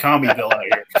was in Commeyville out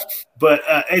here. But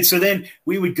and so then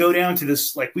we would go down to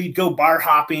this, we'd go bar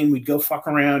hopping, we'd go fuck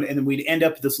around, and then we'd end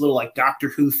up at this little Doctor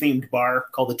Who themed bar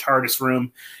called the TARDIS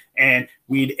Room, and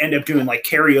we'd end up doing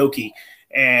karaoke.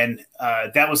 And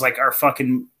that was our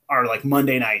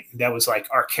Monday night. That was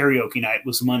our karaoke night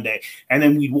was Monday. And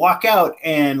then we'd walk out,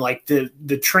 and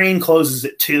the train closes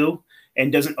at 2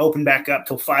 and doesn't open back up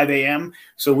till 5 a.m.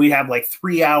 So we'd have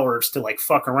 3 hours to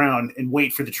fuck around and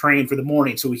wait for the train for the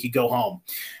morning so we could go home.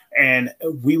 And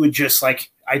we would just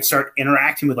I'd start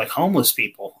interacting with homeless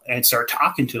people and start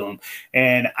talking to them.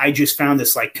 And I just found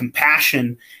this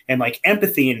compassion and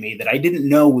empathy in me that I didn't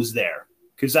know was there.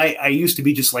 Because I used to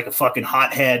be just a fucking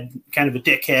hothead, kind of a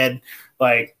dickhead,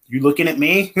 you looking at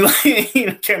me?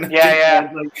 Kind of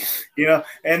yeah.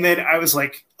 And then I was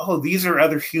oh, these are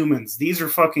other humans. These are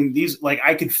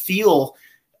I could feel,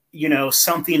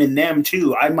 something in them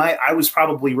too. I was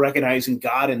probably recognizing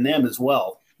God in them as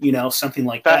well, something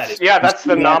like that. That's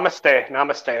the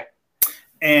namaste.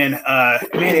 And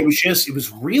man, it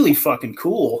was really fucking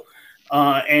cool.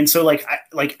 And so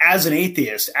as an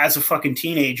atheist, as a fucking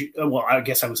teenager, well, I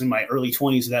guess I was in my early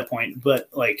 20s at that point, but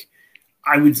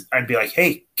I'd be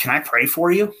hey, can I pray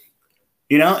for you?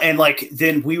 And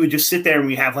then we would just sit there and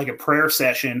we'd have a prayer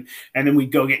session, and then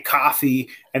we'd go get coffee,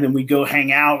 and then we'd go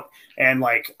hang out. And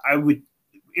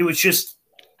it was just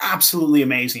absolutely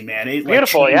amazing, man.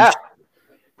 Beautiful. Yeah.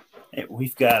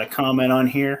 We've got a comment on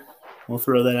here. We'll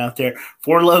throw that out there.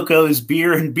 Four Loko is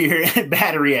beer and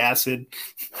battery acid.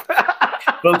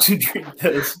 Folks who drink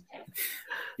those.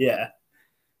 Yeah.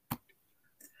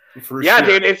 Sure.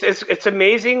 Dude, it's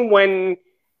amazing when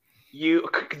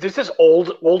there's this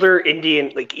older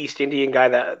Indian, East Indian guy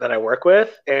that I work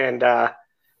with, and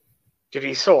dude,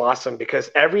 he's so awesome because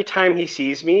every time he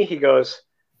sees me, he goes,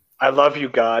 "I love you,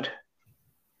 God."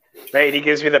 Right? He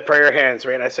gives me the prayer hands,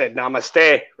 right? I said,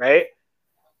 "Namaste," right?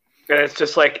 And it's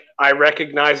just I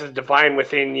recognize the divine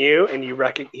within you, and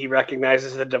he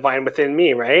recognizes the divine within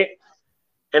me, right?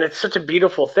 And it's such a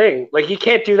beautiful thing. You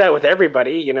can't do that with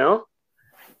everybody,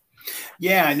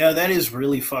 Yeah, no, that is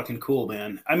really fucking cool,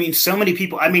 man. I mean, so many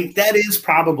people. I mean, that is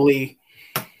probably.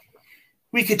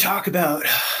 We could talk about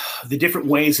the different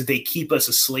ways that they keep us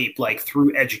asleep,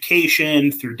 through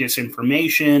education, through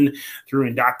disinformation, through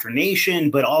indoctrination,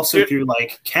 but also through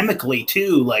chemically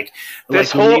too.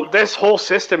 This whole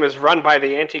system is run by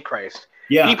the Antichrist.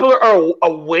 Yeah, people are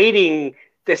awaiting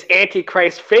this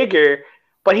Antichrist figure,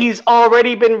 but he's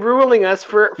already been ruling us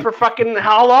for fucking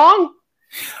how long?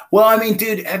 Well, I mean,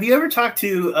 dude, have you ever talked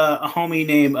to a homie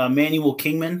named Manuel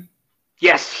Kingman?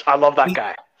 Yes, I love that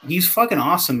guy. He's fucking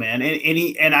awesome, man.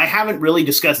 And I haven't really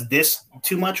discussed this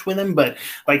too much with him, but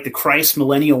the Christ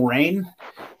millennial reign,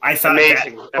 I thought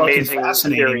amazing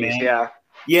fascinating, theories, man.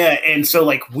 Yeah. And so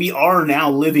we are now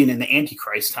living in the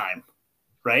Antichrist time,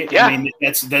 right? Yeah. I mean,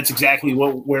 that's exactly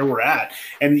where we're at.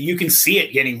 And you can see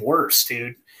it getting worse,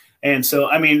 dude. And so,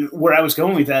 I mean, where I was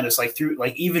going with that is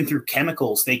even through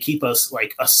chemicals, they keep us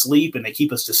asleep and they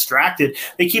keep us distracted.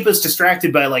 They keep us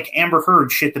distracted by Amber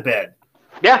Heard shit the bed.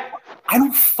 Yeah. I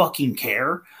don't fucking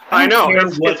care. I know.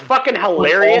 It's fucking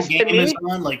hilarious to me. It's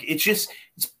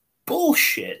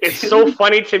bullshit. It's so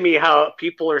funny to me how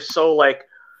people are so I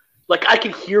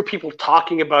can hear people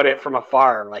talking about it from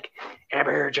afar.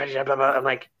 Amber Heard, blah, blah, blah.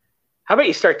 I'm how about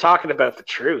you start talking about the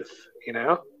truth,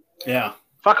 Yeah.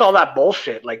 Fuck all that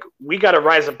bullshit. We got to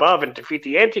rise above and defeat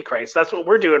the Antichrist. That's what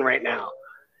we're doing right now.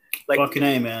 Fucking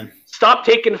A, man. Stop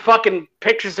taking fucking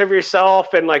pictures of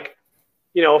yourself and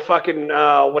fucking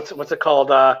what's it called?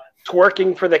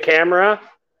 Twerking for the camera.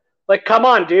 Come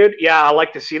on, dude. Yeah, I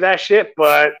like to see that shit,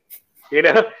 but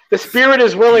the spirit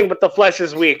is willing, but the flesh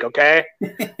is weak. Okay,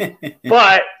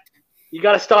 but you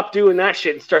got to stop doing that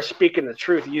shit and start speaking the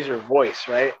truth. Use your voice,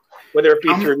 right? Whether it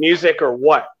be through music or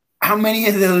what. How many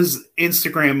of those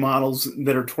Instagram models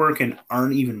that are twerking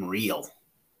aren't even real?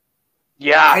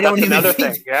 Yeah, I don't even another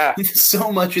think, thing. Yeah,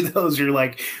 so much of those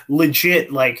are legit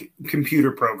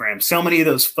computer programs. So many of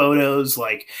those photos,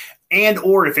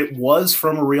 or if it was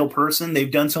from a real person,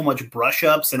 they've done so much brush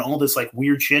ups and all this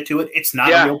weird shit to it. It's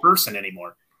not a real person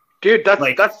anymore, dude. That's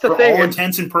the for thing. For all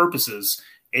intents and purposes,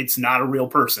 it's not a real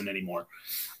person anymore.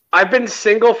 I've been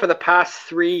single for the past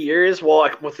 3 years. Well,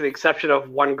 with the exception of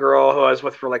one girl who I was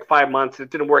with for 5 months.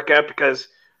 It didn't work out because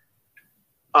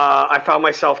I found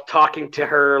myself talking to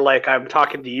her like I'm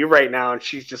talking to you right now, and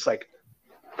she's just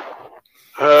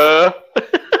huh?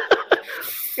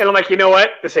 And I'm like, you know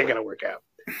what? This ain't gonna work out.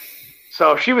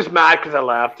 So she was mad because I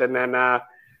left, and then,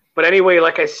 but anyway,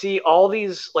 like I see all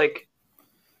these like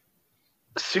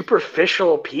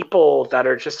superficial people that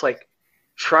are just like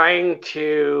trying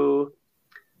to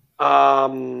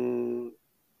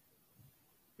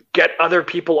get other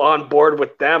people on board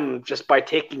with them just by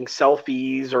taking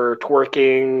selfies or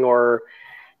twerking or,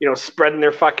 you know, spreading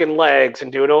their fucking legs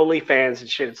and doing OnlyFans and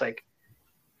shit. It's like,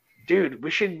 dude, we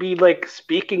should be like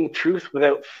speaking truth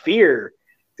without fear.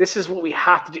 This is what we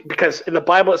have to do, because in the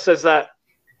Bible it says that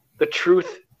the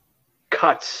truth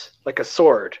cuts like a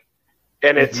sword.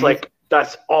 And it's like,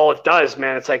 that's all it does,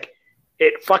 man. It's like,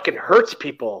 it fucking hurts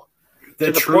people.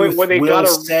 The truth point where they will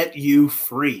set you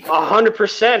free.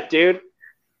 100%, dude.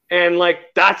 And like,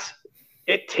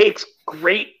 it takes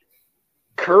great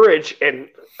courage and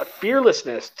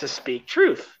fearlessness to speak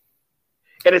truth.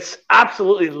 And it's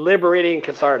absolutely liberating and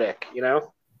cathartic, you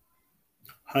know?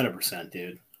 100%,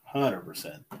 dude.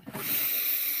 100%.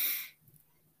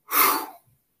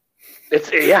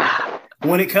 It's, yeah.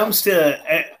 When it comes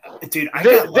to, dude,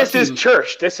 this is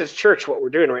church. This is church, what we're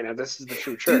doing right now. This is the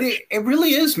true church. Dude, it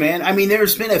really is, man. I mean,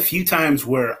 there's been a few times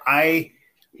where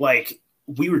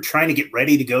we were trying to get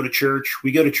ready to go to church.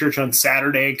 We go to church on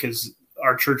Saturday because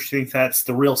our church thinks that's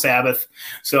the real Sabbath.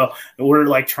 So we're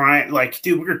like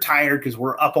dude, we're tired because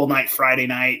we're up all night Friday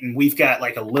night, and we've got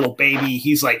like a little baby.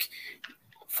 He's like,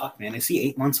 fuck, man, is he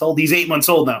 8 months old? He's 8 months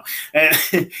old now.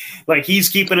 And like, he's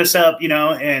keeping us up, you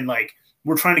know, and like,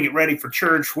 we're trying to get ready for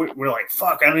church. We're like,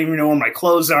 fuck, I don't even know where my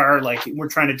clothes are. Like, we're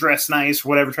trying to dress nice or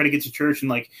whatever, trying to get to church. And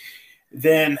like,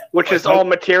 then which is all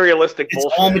materialistic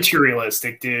bullshit. It's all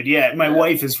materialistic, dude. Yeah, my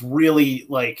wife is really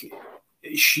like,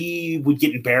 she would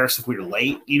get embarrassed if we were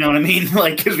late. You know what I mean?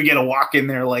 Like, because we get to walk in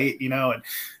there late, you know,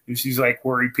 and she's like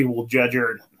worried people will judge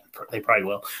her. They probably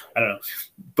will. I don't know.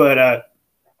 But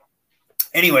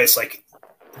anyways, like,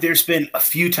 there's been a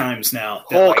few times now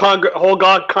that whole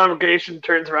congregation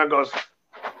turns around and goes,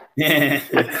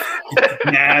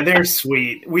 nah, they're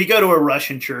sweet. We go to a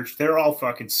Russian church. They're all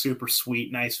fucking super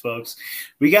sweet, nice folks.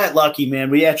 We got lucky,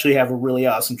 man. We actually have a really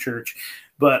awesome church.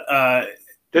 But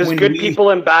there's good people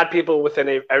and bad people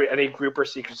within any group or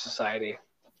secret society.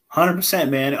 100%,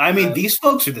 man. I mean, these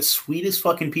folks are the sweetest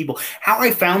fucking people. How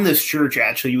I found this church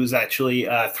was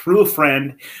through a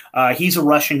friend. He's a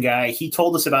Russian guy. He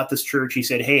told us about this church. He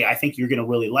said, hey, I think you're going to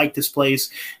really like this place.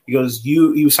 He goes,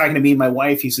 he was talking to me and my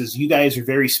wife. He says, you guys are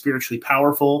very spiritually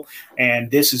powerful, and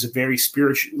this is a very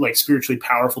spiritually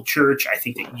powerful church. I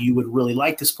think that you would really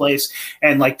like this place.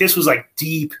 And like, this was like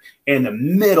deep in the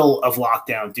middle of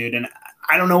lockdown, dude. And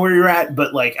I don't know where you're at,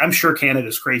 but like, I'm sure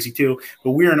Canada's crazy too,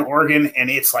 but we're in Oregon and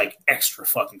it's like extra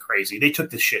fucking crazy. They took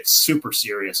this shit super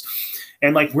serious.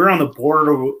 And like, we're on the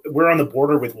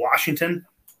border with Washington.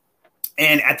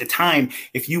 And at the time,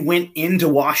 if you went into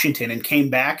Washington and came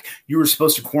back, you were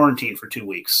supposed to quarantine for 2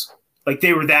 weeks. Like,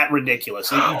 they were that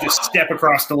ridiculous. Like, you just step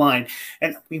across the line,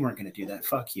 and we weren't going to do that.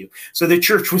 Fuck you. So the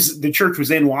church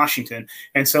was in Washington.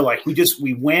 And so like,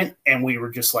 we went and we were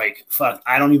just like, fuck,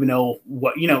 I don't even know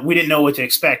what, you know, we didn't know what to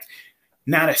expect.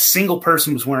 Not a single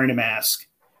person was wearing a mask.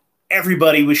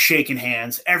 Everybody was shaking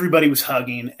hands. Everybody was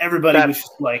hugging. Everybody was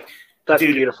just like, that's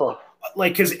dude, beautiful.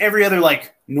 Like, because every other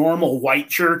like normal white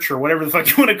church or whatever the fuck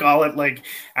you want to call it, like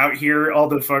out here, all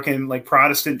the fucking like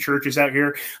Protestant churches out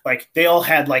here, like they all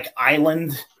had like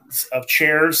islands of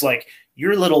chairs. Like,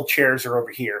 your little chairs are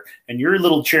over here and your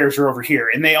little chairs are over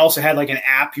here. And they also had like an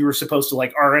app you were supposed to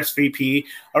like RSVP.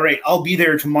 All right, I'll be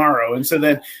there tomorrow. And so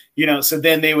then, you know,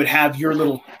 they would have your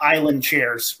little island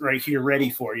chairs right here ready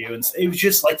for you. And it was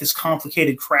just like this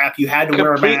complicated crap. You had to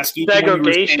wear a mask.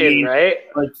 Segregation, right?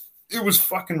 Like, it was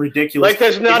fucking ridiculous. Like,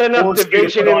 there's not enough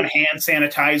division. On hand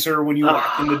sanitizer when you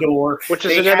walk in the door, which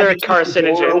is another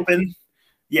carcinogen.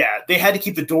 Yeah, they had to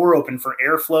keep the door open for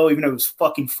airflow, even though it was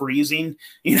fucking freezing.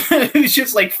 You know, it was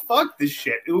just like, fuck this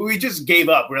shit. We just gave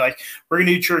up. We're like, we're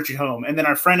gonna do church at home. And then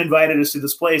our friend invited us to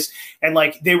this place, and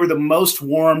like, they were the most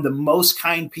warm, the most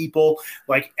kind people.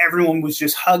 Like, everyone was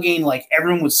just hugging. Like,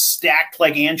 everyone was stacked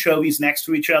like anchovies next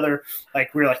to each other.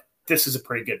 Like, we were like, this is a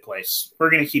pretty good place. We're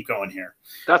going to keep going here.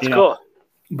 That's cool.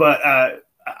 But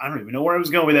I don't even know where I was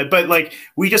going with that. But like,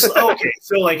 we just, okay.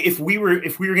 So like, if we were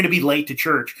going to be late to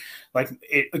church, like,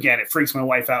 it freaks my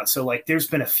wife out. So like, there's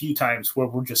been a few times where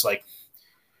we're just like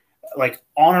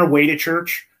on our way to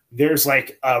church, there's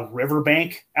like a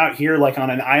riverbank out here, like on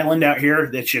an island out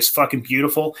here that's just fucking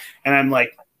beautiful. And I'm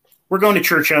like, we're going to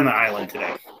church on the island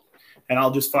today. And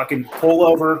I'll just fucking pull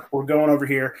over. We're going over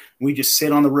here. We just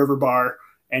sit on the river bar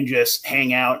and just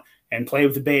hang out and play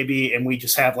with the baby. And we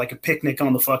just have like a picnic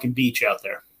on the fucking beach out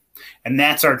there. And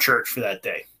that's our church for that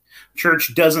day.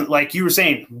 Church doesn't, like you were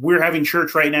saying, we're having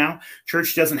church right now.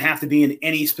 Church doesn't have to be in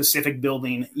any specific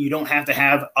building. You don't have to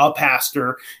have a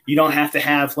pastor. You don't have to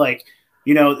have like,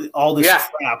 you know, all this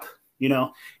crap. You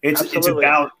know, it's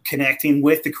about connecting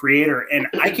with the creator. And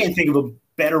I can't think of a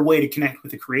better way to connect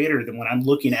with the creator than when I'm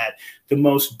looking at the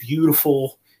most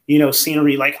beautiful, you know,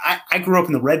 scenery. Like I grew up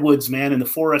in the redwoods, man, in the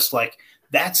forest. Like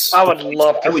that's, I would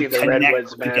love to see the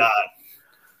redwoods, man. God.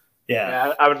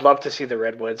 Yeah, I would love to see the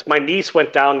redwoods. My niece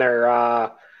went down there.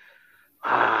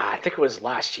 I think it was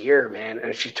last year, man,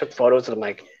 and she took photos, and I'm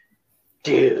like,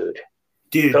 dude,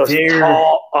 those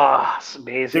tall, it's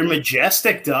amazing. They're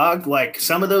majestic, dog. Like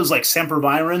some of those, like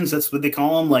sempervirens, that's what they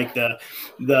call them, like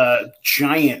the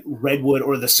giant redwood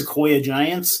or the sequoia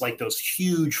giants, like those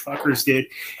huge fuckers, dude.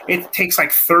 It takes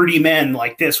like 30 men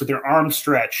like this with their arms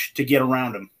stretched to get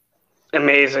around them.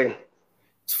 Amazing.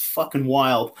 It's fucking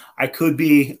wild. I could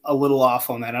be a little off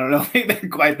on that. I don't know if they're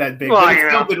quite that big. Well, but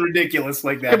it's something ridiculous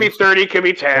like that. Could be 30, could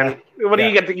be 10. What do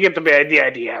you get? You get the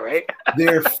idea, right?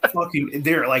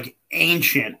 They're like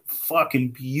ancient, fucking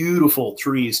beautiful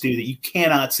trees, dude, that you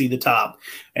cannot see the top.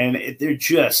 And they're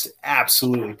just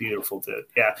absolutely beautiful, dude.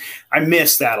 Yeah, I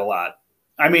miss that a lot.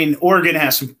 I mean, Oregon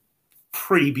has some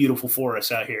pretty beautiful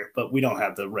forests out here, but we don't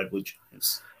have the redwood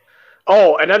giants.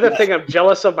 Oh, another thing I'm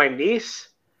jealous of my niece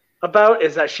about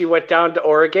is that she went down to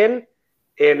Oregon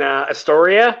in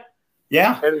Astoria.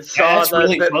 Yeah, and saw that's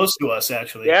really close to us,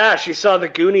 actually. Yeah, she saw the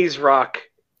Goonies rock.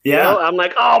 Yeah, you know? I'm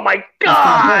like, oh my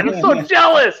god, I'm so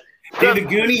jealous. Dude, the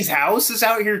Goonies house is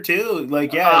out here too.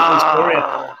 Like,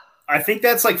 Astoria. I think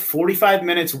that's like 45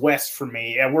 minutes west from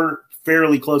me. Yeah, we're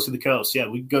fairly close to the coast. Yeah,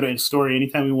 we can go to Astoria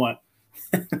anytime we want.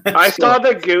 I saw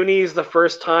the Goonies the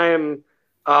first time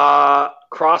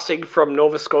crossing from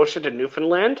Nova Scotia to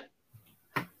Newfoundland.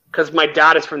 Because my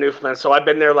dad is from Newfoundland, so I've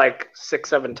been there like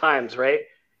 6-7 times, right?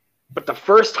 But the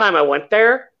first time I went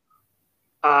there,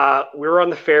 we were on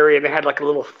the ferry, and they had like a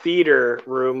little theater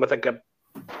room with like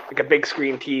a big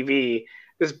screen TV.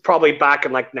 This is probably back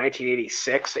in like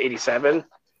 1986, 87.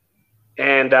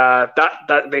 And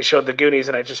that they showed the Goonies,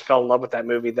 and I just fell in love with that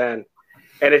movie then.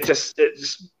 And it's just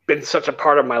been such a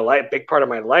part of my life, big part of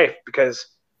my life, because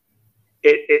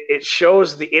it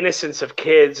shows the innocence of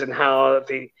kids and how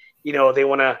they – you know,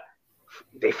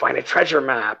 they find a treasure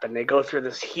map and they go through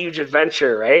this huge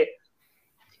adventure, right?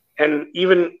 And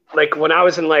even like when I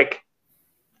was in like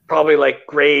probably like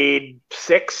grade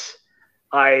 6,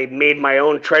 I made my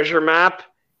own treasure map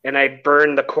and I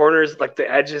burned the corners, like the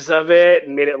edges of it,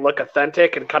 and made it look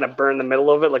authentic and kind of burned the middle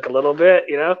of it like a little bit,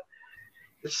 you know?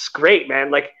 It's great,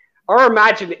 man. Like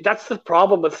that's the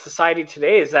problem with society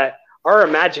today, is that our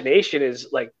imagination is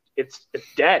like, it's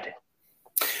dead.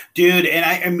 Dude, and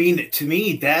I mean, to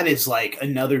me, that is like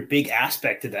another big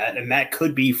aspect of that, and that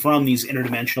could be from these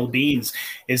interdimensional beings,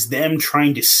 is them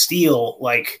trying to steal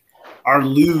like our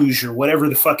luge or whatever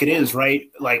the fuck it is,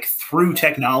 right? Like through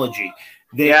technology.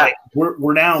 Like,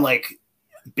 we're now like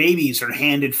babies are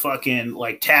handed fucking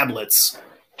like tablets.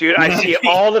 Dude, I see it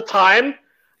all the time.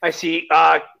 I see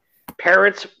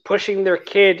parents pushing their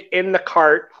kid in the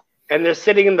cart, and they're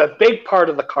sitting in the big part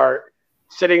of the cart,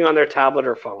 sitting on their tablet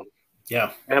or phone.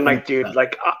 Yeah. And I'm like, dude,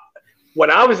 like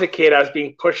when I was a kid, I was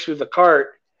being pushed through the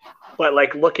cart, but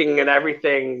like looking at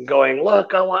everything going,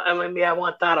 look, I want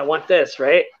that. I want this.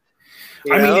 Right.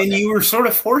 I mean, and you were sort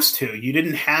of forced to, you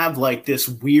didn't have like this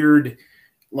weird,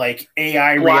 like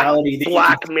AI reality that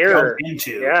Black Mirror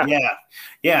into.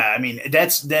 Yeah. I mean,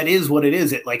 that is what it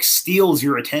is. It like steals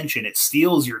your attention. It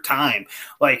steals your time.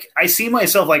 Like I see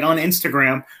myself like on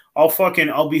Instagram,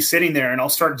 I'll be sitting there and I'll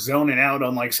start zoning out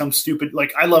on like some stupid,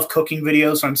 like I love cooking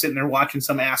videos. So I'm sitting there watching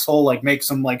some asshole like make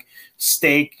some like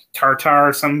steak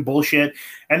tartare, some bullshit.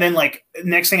 And then like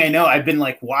next thing I know, I've been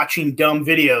like watching dumb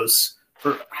videos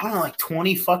for, I don't know, like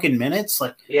 20 fucking minutes.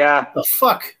 Like, what the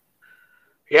fuck?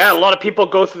 Yeah. A lot of people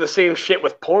go through the same shit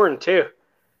with porn too.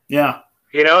 Yeah.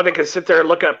 You know, they can sit there and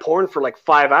look at porn for like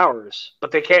 5 hours,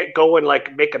 but they can't go and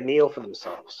like make a meal for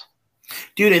themselves.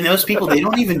 Dude, and those people, they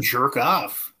don't even jerk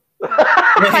off.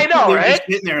 I know, they're right? Just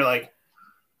sitting there like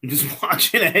just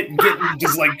watching it,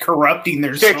 just like corrupting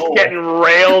their soul, getting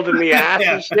railed in the ass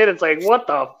and shit. It's like, what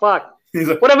the fuck?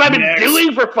 Like, what have I been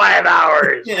doing for 5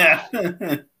 hours? Yeah.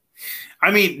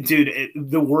 I mean, dude,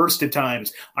 the worst of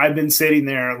times. I've been sitting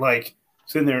there like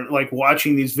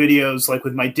watching these videos like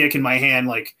with my dick in my hand,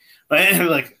 like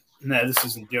no, this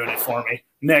isn't doing it for me.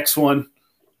 Next one.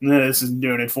 No, this isn't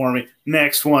doing it for me.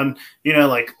 Next one, you know,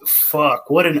 like, fuck,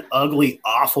 what an ugly,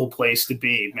 awful place to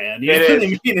be, man. You know what I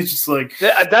mean? It's just like...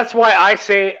 That's why I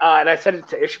say, and I said it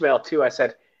to Ishmael too, I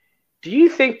said, do you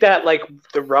think that, like,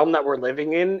 the realm that we're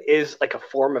living in is, like, a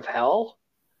form of hell?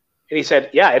 And he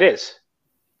said, yeah, it is.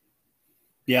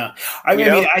 Yeah. I mean,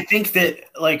 I think that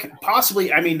like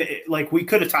possibly, I mean, like we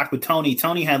could have talked with Tony.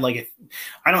 Tony had like,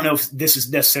 I don't know if this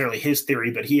is necessarily his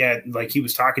theory, but he had like, he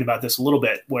was talking about this a little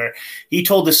bit where he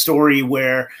told the story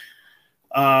where,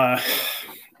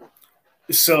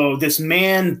 so this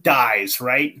man dies,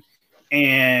 right?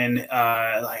 And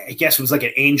I guess it was like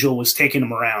an angel was taking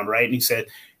him around, right? And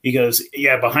he goes,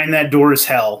 yeah, behind that door is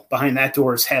hell. Behind that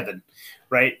door is heaven,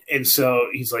 right? And so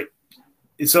he's like,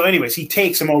 so anyways, he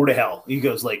takes him over to hell. He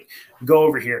goes like, go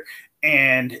over here.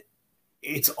 And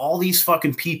it's all these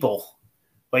fucking people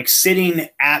like sitting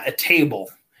at a table,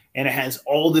 and it has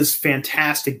all this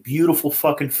fantastic, beautiful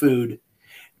fucking food,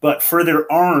 but for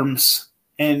their arms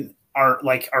and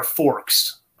are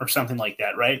forks or something like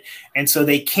that, right? And so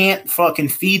they can't fucking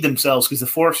feed themselves because the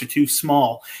forks are too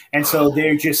small. And so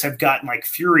they just have gotten like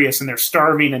furious, and they're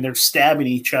starving, and they're stabbing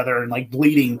each other and like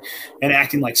bleeding and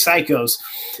acting like psychos.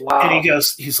 Wow. And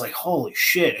he's like, holy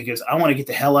shit. He goes, I want to get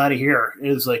the hell out of here. It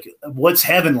was like, what's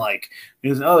heaven like? He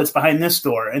goes, oh, it's behind this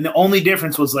door. And the only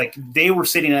difference was like they were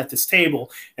sitting at this table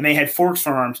and they had forks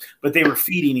for arms, but they were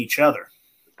feeding each other.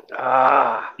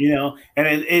 You know, and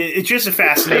it's just a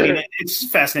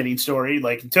fascinating story.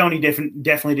 Like Tony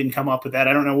definitely didn't come up with that.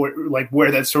 I don't know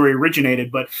where that story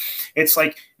originated, but it's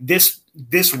like this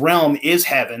realm is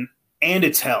heaven and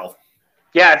it's hell.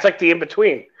 Yeah, it's like the in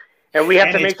between, and we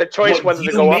have to make the choice whether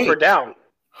to go up or down.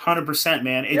 100%,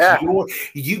 man. It's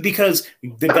you because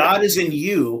the God is in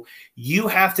you. You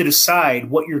have to decide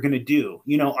what you're going to do.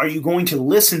 You know, are you going to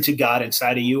listen to God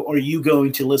inside of you, or are you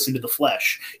going to listen to the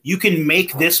flesh? You can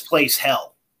make this place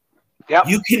hell. Yep.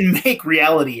 You can make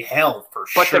reality hell for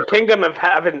sure. But the kingdom of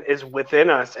heaven is within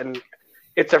us, and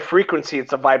it's a frequency,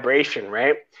 it's a vibration,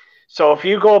 right? So if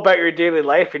you go about your daily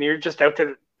life and you're just out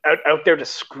there to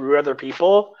screw other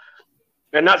people,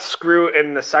 and not screw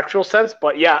in the sexual sense,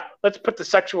 but yeah, let's put the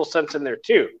sexual sense in there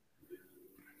too.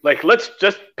 Like, let's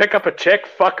just pick up a chick,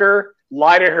 fuck her,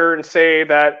 lie to her, and say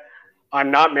that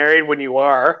I'm not married when you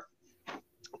are.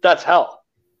 That's hell.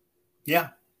 Yeah,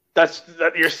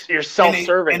 you're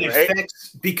self-serving, and right?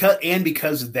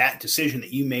 Because of that decision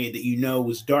that you made that you know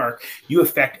was dark, you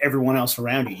affect everyone else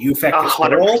around you. You affect this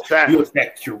girl, you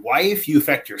affect your wife, you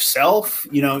affect yourself.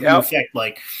 You know, you affect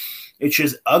like. It's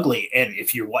just ugly. And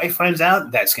if your wife finds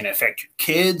out, that's going to affect your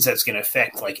kids. That's going to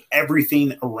affect like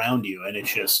everything around you. And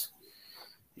it's just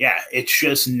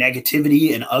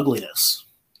negativity and ugliness.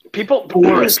 People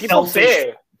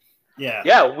say,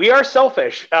 we are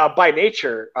selfish by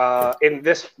nature in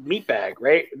this meat bag,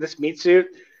 right? This meat suit,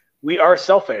 we are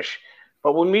selfish.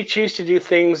 But when we choose to do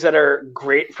things that are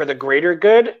great for the greater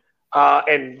good,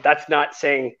 and that's not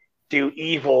saying do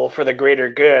evil for the greater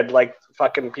good, like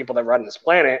fucking people that run this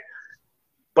planet.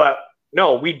 But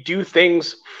no, we do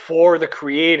things for the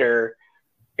creator,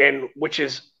 and which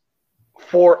is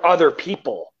for other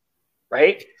people,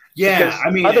 right? Yeah, because I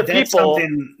mean, other that's people.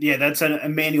 That's an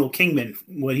Emmanuel Kingman,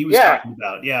 what he was talking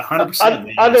about. Yeah,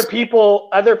 100%. Other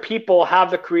people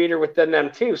have the creator within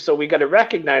them too. So we got to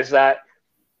recognize that,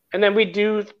 and then we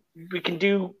can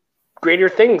do greater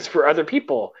things for other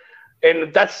people,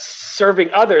 and that's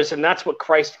serving others, and that's what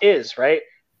Christ is, right?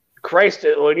 Christ,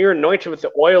 when you're anointed with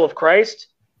the oil of Christ.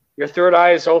 Your third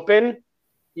eye is open.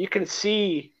 You can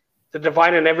see the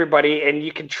divine in everybody, and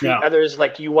you can treat others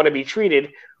like you want to be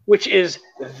treated, which is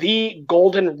the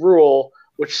golden rule,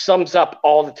 which sums up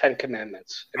all the 10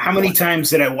 commandments. How many times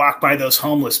did I walk by those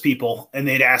homeless people, and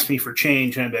they'd ask me for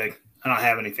change, and I'd be like, I don't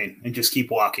have anything, and just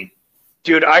keep walking.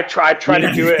 Dude, I try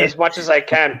to do it as much as I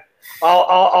can.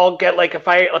 I'll get like if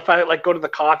I like go to the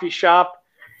coffee shop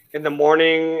in the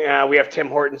morning. We have Tim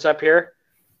Hortons up here.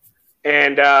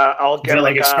 And I'll get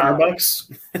like a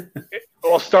Starbucks.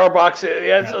 Well, Starbucks,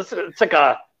 it's like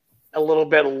a little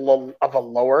bit of a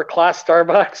lower class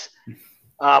Starbucks,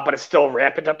 but it's still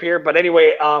rampant up here. But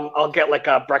anyway, I'll get like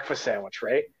a breakfast sandwich,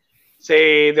 right?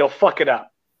 Say they'll fuck it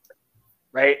up,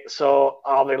 right? So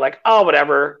I'll be like, oh,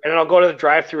 whatever, and then I'll go to the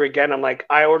drive-thru again. I'm like,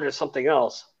 I ordered something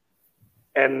else,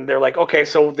 and they're like, okay,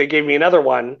 so they gave me another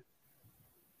one,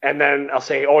 and then I'll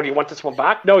say, oh, do you want this one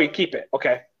back? No, you keep it.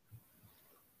 Okay.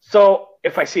 So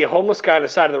if I see a homeless guy on the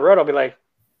side of the road, I'll be like,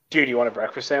 dude, you want a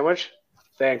breakfast sandwich?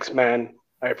 Thanks, man.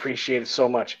 I appreciate it so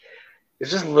much. It's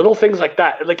just little things like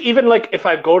that. Like even like if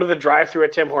I go to the drive-thru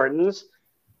at Tim Hortons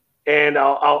and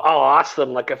I'll ask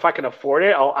them, like if I can afford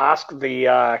it, I'll ask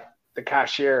the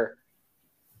cashier.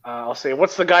 I'll say,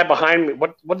 what's the guy behind me?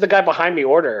 What did the guy behind me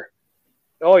order?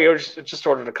 Oh, you just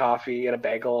ordered a coffee and a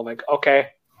bagel. I'm like, okay,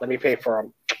 let me pay for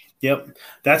them. Yep.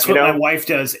 That's what my wife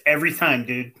does every time,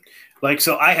 dude. Like,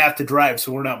 so I have to drive,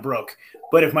 so we're not broke.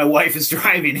 But if my wife is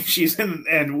driving and she's in,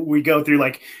 and we go through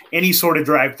like any sort of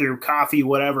drive-through, coffee,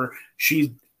 whatever,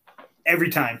 every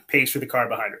time pays for the car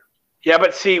behind her. Yeah,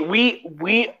 but see,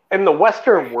 we in the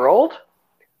Western world,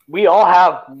 we all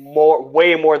have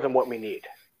way more than what we need.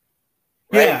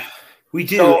 Right? Yeah, we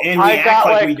do, so and we act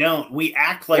like we don't. We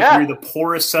act like we're the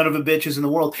poorest son of a bitches in the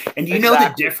world. And you know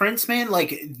the difference, man?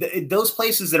 Like those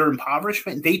places that are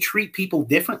impoverishment, they treat people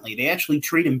differently. They actually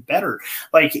treat them better.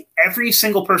 Like every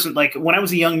single person. Like when I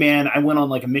was a young man, I went on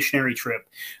like a missionary trip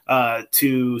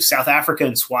to South Africa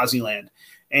and Swaziland,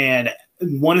 and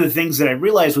one of the things that I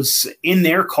realized was in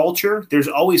their culture, there's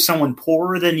always someone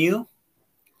poorer than you.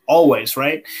 Always,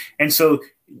 right? And so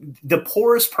the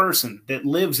poorest person that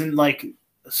lives in like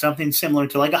something similar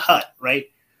to like a hut, right,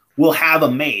 will have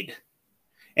a maid.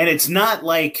 And it's not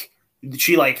like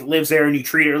she like lives there and you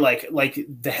treat her like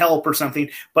the help or something,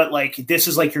 but like this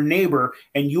is like your neighbor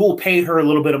and you will pay her a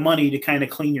little bit of money to kind of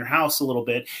clean your house a little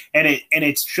bit. And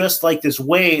it's just like this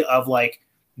way of like,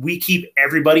 we keep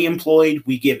everybody employed.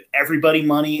 We give everybody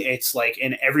money. It's like,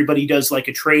 and everybody does like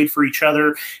a trade for each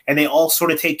other and they all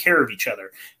sort of take care of each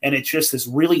other. And it's just this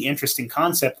really interesting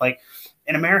concept. Like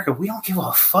in America, we don't give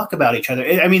a fuck about each other.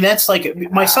 I mean, that's like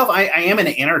myself. I am an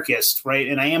anarchist, right?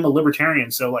 And I am a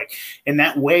libertarian. So like in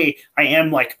that way, I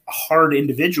am like a hard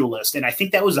individualist. And I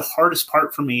think that was the hardest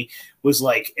part for me was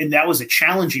like, and that was a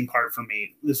challenging part for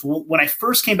me. This when I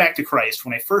first came back to Christ,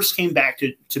 when I first came back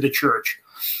to the church,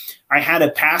 I had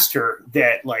a pastor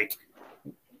that like,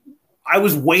 I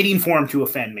was waiting for him to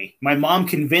offend me. My mom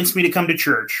convinced me to come to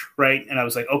church, right? And I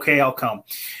was like, okay, I'll come.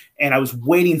 And I was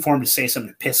waiting for him to say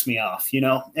something to piss me off, you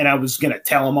know? And I was going to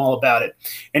tell him all about it.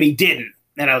 And he didn't.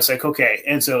 And I was like, okay.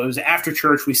 And so it was after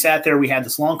church. We sat there. We had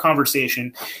this long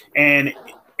conversation. And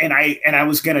I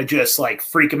was going to just like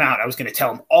freak him out. I was going to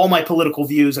tell him all my political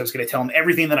views. I was going to tell him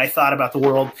everything that I thought about the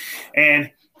world.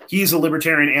 And he's a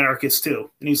libertarian anarchist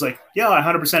too. And he's like, yeah, I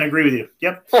 100% agree with you.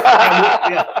 Yep.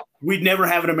 Yeah. We'd never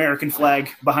have an American flag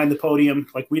behind the podium.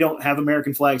 Like we don't have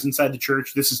American flags inside the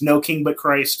church. This is no king but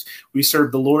Christ. We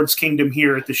serve the Lord's kingdom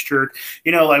here at this church.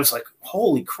 You know, I was like,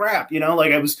 holy crap. You know,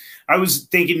 like I was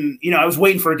thinking, you know, I was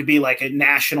waiting for it to be like a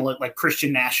national, like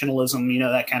Christian nationalism, you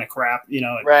know, that kind of crap, you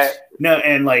know, right. No,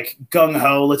 and like gung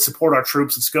ho, let's support our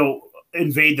troops. Let's go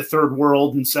invade the third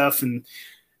world and stuff. And,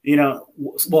 you know,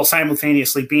 while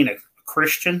simultaneously being a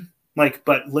Christian, like,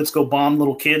 but let's go bomb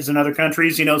little kids in other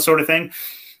countries, you know, sort of thing.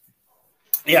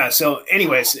 Yeah. So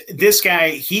anyways, this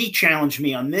guy, he challenged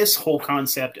me on this whole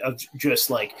concept of just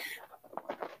like,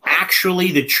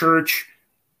 actually the church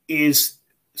is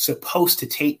supposed to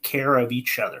take care of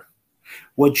each other.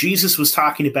 What Jesus was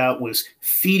talking about was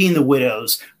feeding the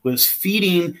widows, was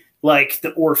feeding like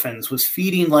the orphans, was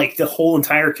feeding like the whole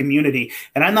entire community.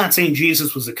 And I'm not saying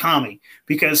Jesus was a commie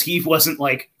because he wasn't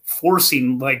like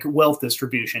forcing like wealth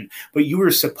distribution, but you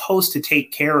were supposed to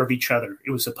take care of each other.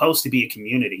 It was supposed to be a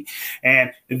community.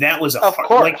 And that was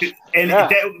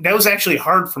that was actually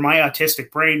hard for my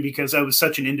autistic brain because I was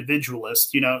such an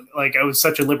individualist, you know, like I was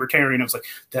such a libertarian. I was like,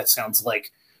 that sounds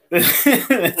like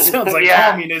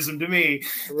communism to me.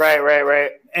 Right.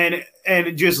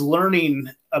 And just learning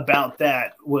about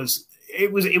that was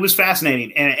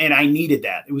fascinating. And I needed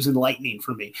that. It was enlightening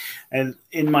for me. And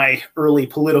in my early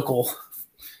political,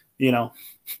 you know,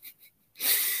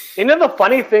 the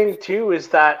funny thing too is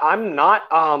that I'm not,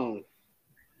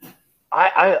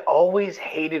 I always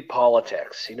hated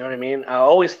politics. You know what I mean? I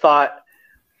always thought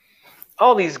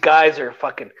all these guys are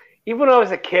fucking, even when I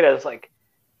was a kid, I was like,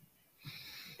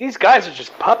 these guys are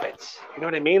just puppets. You know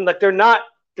what I mean? Like they're not,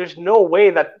 there's no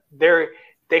way that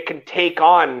they can take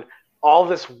on all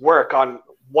this work on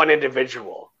one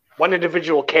individual. One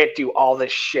individual can't do all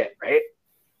this shit, right?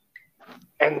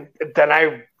 And then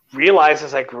I realized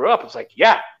as I grew up, I was like,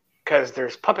 yeah, because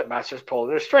there's puppet masters pulling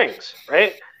their strings,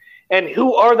 right? And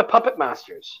who are the puppet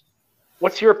masters?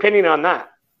 What's your opinion on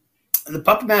that? The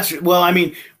puppet masters, well, I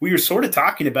mean, we were sort of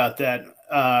talking about that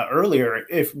earlier,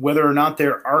 if whether or not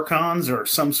they're archons or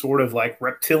some sort of like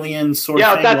reptilian sort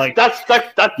of thing. That's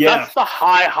the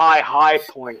high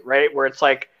point, right? Where it's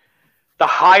like the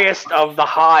highest of the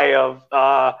high of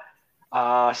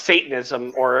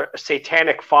Satanism or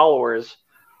satanic followers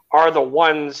are the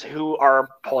ones who are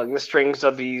pulling the strings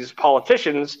of these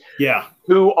politicians,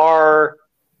 who are,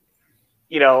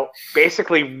 you know,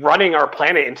 basically running our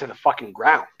planet into the fucking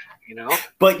ground, you know?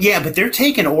 But they're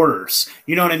taking orders,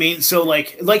 you know what I mean? So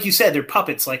like you said, they're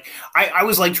puppets. Like I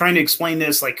was like trying to explain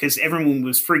this, like, cause everyone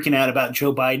was freaking out about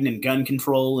Joe Biden and gun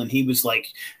control. And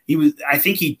I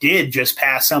think he did just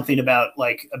pass something about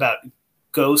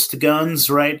ghost guns,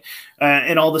 right?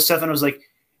 And all this stuff. And I was like,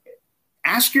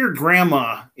 ask your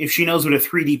grandma if she knows what a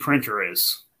 3D printer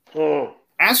is.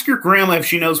 Ask your grandma if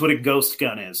she knows what a ghost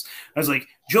gun is. I was like,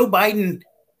 Joe Biden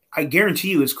I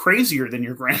guarantee you is crazier than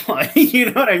your grandma.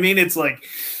 You know what I mean? It's like,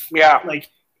 Yeah. like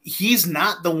he's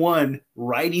not the one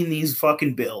writing these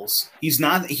fucking bills.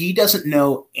 He doesn't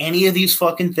know any of these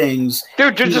fucking things.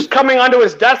 Dude, you're just coming onto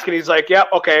his desk and he's like, yep,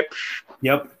 okay.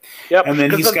 Yep. Yep. And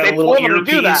then he's got a little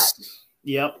earpiece.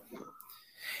 Yep.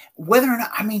 Whether or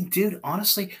not, I mean, dude,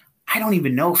 honestly, I don't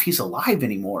even know if he's alive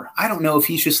anymore. I don't know if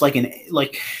he's just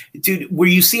dude, where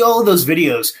you see all of those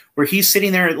videos where he's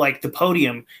sitting there at like the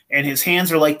podium and his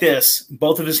hands are like this,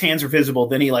 both of his hands are visible.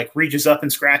 Then he like reaches up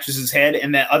and scratches his head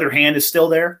and that other hand is still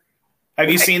there. Have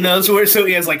you seen those where so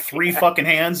he has like 3 fucking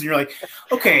hands and you're like,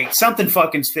 okay, something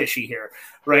fucking's fishy here.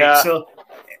 Right. Yeah. So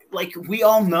like we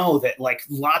all know that like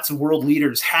lots of world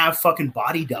leaders have fucking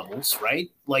body doubles, right?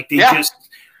 Like they just.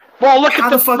 Well, look at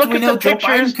the fuck look do we at know the Joe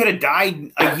pictures. Biden could have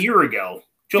died a year ago?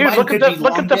 Dude, look at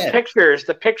the pictures.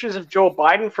 The pictures of Joe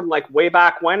Biden from like way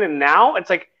back when and now. It's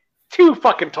like 2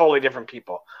 fucking totally different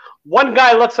people. One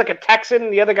guy looks like a Texan,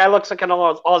 the other guy looks like an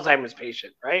Alzheimer's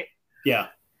patient, right? Yeah,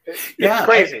 it's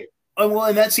crazy. Well,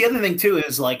 and that's the other thing too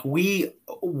is like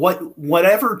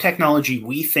whatever technology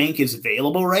we think is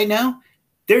available right now,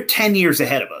 they're 10 years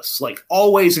ahead of us, like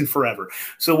always and forever.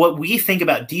 So what we think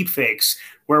about deepfakes,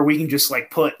 where we can just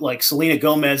like put like Selena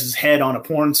Gomez's head on a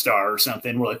porn star or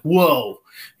something, we're like, whoa,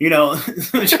 you know,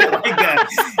 shit like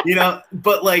that, you know.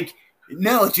 But like,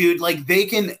 no, dude, like they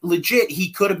can legit.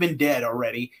 He could have been dead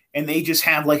already, and they just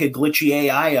have like a glitchy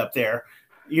AI up there.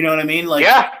 You know what I mean? Like,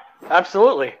 yeah,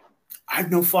 absolutely. I have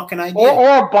no fucking idea.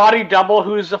 Or a body double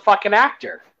who's a fucking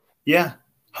actor. Yeah.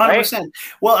 100%.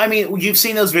 Well, I mean, you've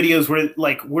seen those videos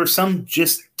where some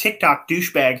just TikTok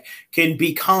douchebag can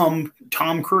become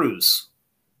Tom Cruise.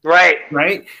 Right.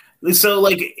 Right. So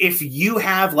like, if you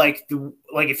have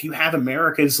if you have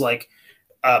America's like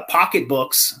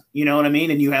pocketbooks, you know what I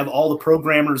mean? And you have all the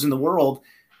programmers in the world,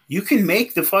 you can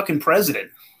make the fucking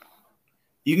president.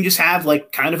 You can just have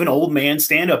like kind of an old man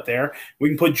stand up there. We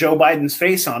can put Joe Biden's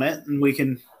face on it and we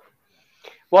can.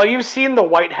 Well, you've seen the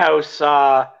White House,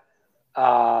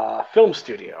 film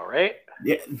studio, right?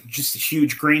 Yeah, just a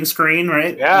huge green screen,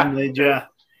 right? Yeah.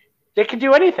 They can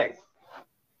do anything.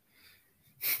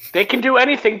 They can do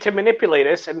anything to manipulate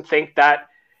us and think that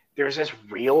there's this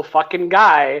real fucking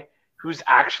guy who's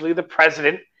actually the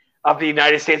president of the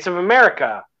United States of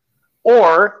America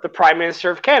or the Prime Minister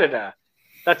of Canada.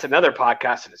 That's another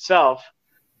podcast in itself.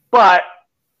 But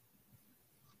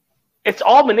it's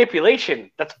all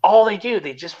manipulation. That's all they do.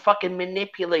 They just fucking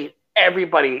manipulate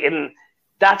everybody. And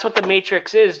that's what the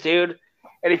Matrix is, dude.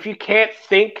 And if you can't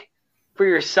think for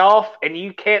yourself and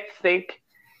you can't think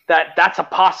that that's a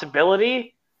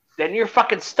possibility, then you're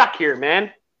fucking stuck here,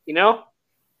 man. You know?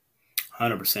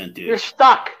 100%, dude. You're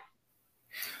stuck.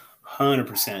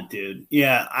 100%, dude.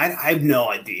 Yeah, I have no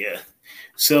idea.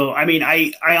 So, I mean,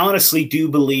 I honestly do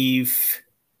believe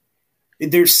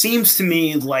there seems to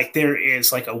me like there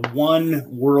is like a one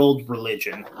world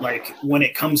religion. Like when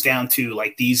it comes down to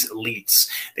like these elites,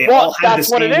 they all have the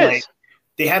same like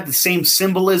they have the same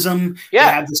symbolism. Yeah.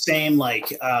 They have the same like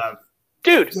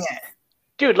dude. Yeah.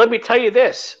 Dude, let me tell you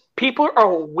this. People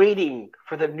are waiting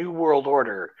for the New World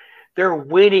Order. They're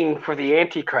waiting for the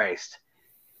Antichrist.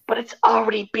 But it's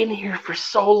already been here for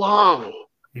so long.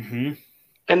 Mm-hmm.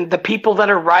 And the people that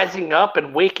are rising up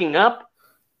and waking up,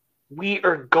 we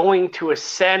are going to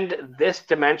ascend this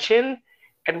dimension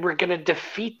and we're going to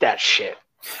defeat that shit.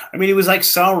 I mean, it was like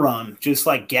Sauron just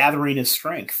like gathering his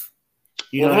strength.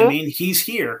 You know what I mean? He's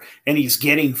here and he's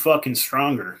getting fucking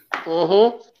stronger.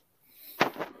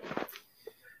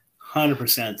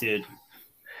 100%, dude.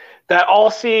 That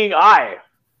all-seeing eye.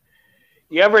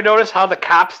 You ever notice how the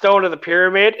capstone of the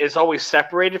pyramid is always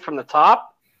separated from the top?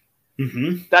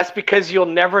 Mm-hmm. That's because you'll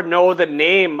never know the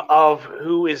name of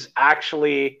who is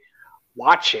actually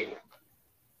watching.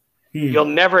 You'll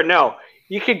never know.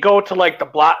 You could go to like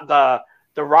the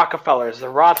Rockefellers, the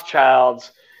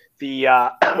Rothschilds, the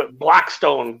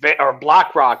Blackstone or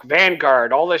BlackRock,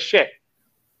 Vanguard, all this shit.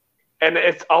 And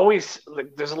it's always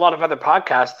like, there's a lot of other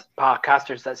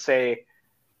podcasters that say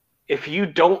if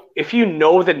you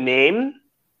know the name,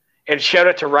 and shout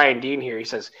out to Ryan Dean here. He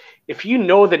says, if you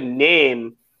know the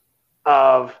name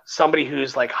of somebody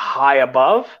who's like high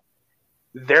above,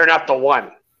 they're not the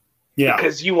one. Yeah.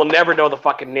 Because you will never know the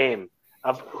fucking name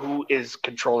of who is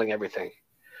controlling everything.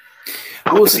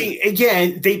 Well, see,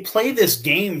 again, they play this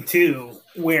game too,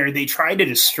 where they try to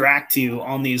distract you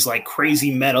on these like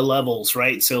crazy meta levels,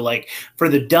 right? So like for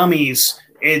the dummies,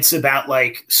 it's about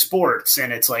like sports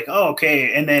and it's like, oh,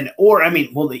 okay. And then, or I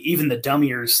mean, well, even the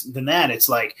dummiers than that, it's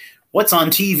like, what's on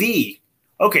TV?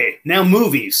 Okay, now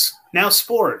movies, now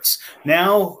sports,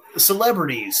 now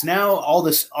celebrities, now all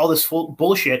this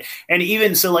bullshit. And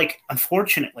even so, like,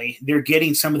 unfortunately, they're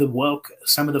getting some of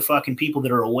the fucking people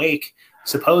that are awake,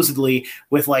 supposedly,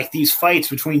 with like these fights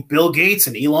between Bill Gates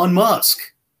and Elon Musk.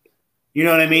 You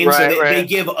know what I mean? Right, so they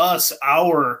give us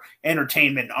our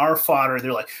entertainment, our fodder.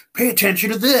 They're like, pay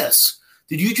attention to this.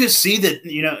 Did you just see that?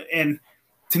 You know, and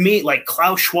to me, like,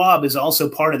 Klaus Schwab is also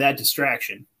part of that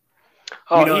distraction.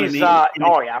 Oh, you know he's what I mean?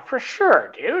 oh yeah, for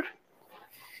sure, dude.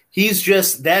 He's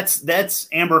just that's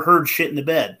Amber Heard shit in the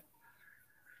bed.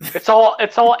 It's all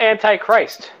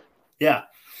Antichrist. Yeah,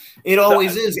 it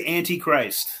always is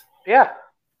Antichrist. Yeah,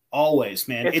 always,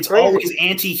 man. It's crazy. Always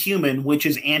anti-human, which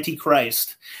is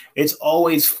Antichrist. It's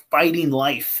always fighting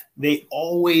life. They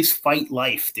always fight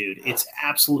life, dude. It's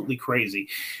absolutely crazy.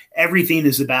 Everything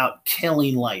is about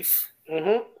killing life.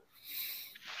 Mm-hmm.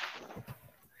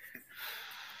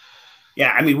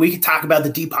 Yeah, I mean, we could talk about the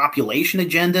depopulation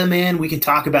agenda, man. We can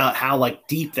talk about how, like,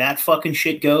 deep that fucking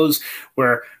shit goes,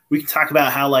 where we can talk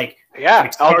about how, like,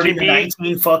 starting in the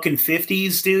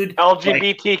 1950s, dude.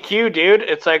 LGBTQ, like, dude.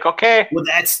 It's like, okay. Well,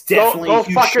 that's definitely a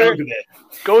huge chunk of it.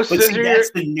 Go scissor.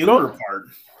 That's the newer part.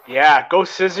 Yeah, go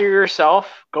scissor yourself.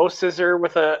 Go scissor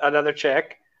with another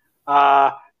chick.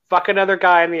 Fuck another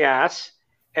guy in the ass.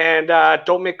 And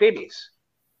don't make babies.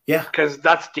 Yeah. Because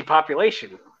that's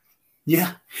depopulation.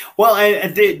 Yeah. Well,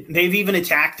 they've even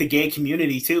attacked the gay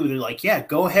community, too. They're like, yeah,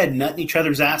 go ahead, nut in each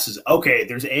other's asses. Okay,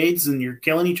 there's AIDS and you're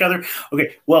killing each other.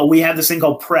 Okay, well, we have this thing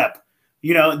called PrEP.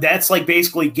 You know, that's like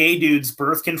basically gay dudes'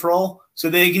 birth control. So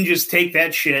they can just take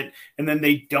that shit and then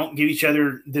they don't give each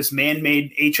other this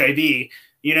man-made HIV.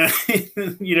 You know,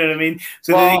 you know what I mean?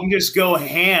 So they can just go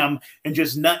ham and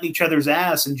just nut in each other's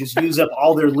ass and just use up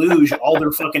all their luge, all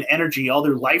their fucking energy, all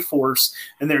their life force,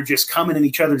 and they're just coming in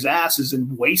each other's asses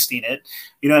and wasting it.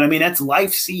 You know what I mean? That's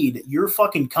life seed. Your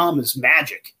fucking cum is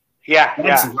magic. Yeah,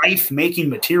 that's life-making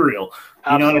material.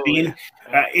 You know what I mean?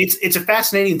 It's a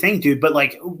fascinating thing, dude. But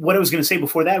like what I was going to say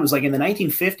before that was like in the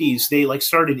 1950s, they like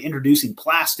started introducing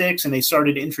plastics and they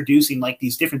started introducing like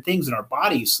these different things in our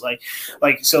bodies. Like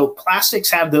so plastics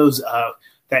have those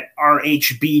that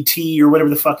RHBT or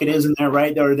whatever the fuck it is in there,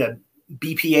 right? Or the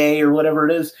BPA or whatever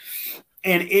it is.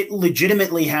 And it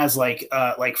legitimately has like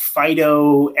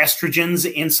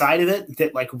phytoestrogens inside of it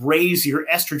that like raise your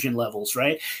estrogen levels,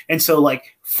 right? And so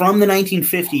like from the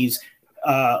 1950s,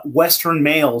 Western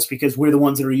males, because we're the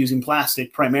ones that are using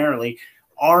plastic primarily,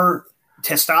 our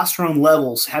testosterone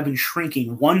levels have been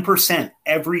shrinking 1%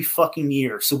 every fucking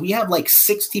year. So we have like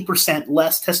 60%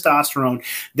 less testosterone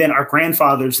than our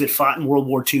grandfathers that fought in World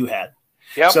War II had.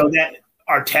 Yep. So that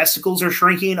our testicles are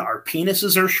shrinking, our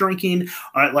penises are shrinking,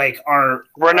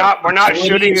 we're not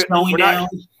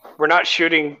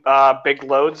shooting big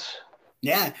loads.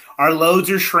 Yeah, our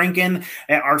loads are shrinking,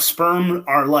 and our sperm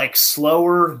are like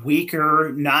slower,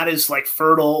 weaker, not as like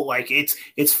fertile. Like it's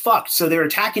fucked. So they're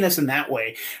attacking us in that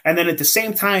way. And then at the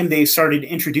same time, they started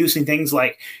introducing things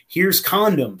like, here's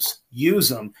condoms, use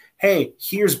them. Hey,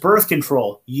 here's birth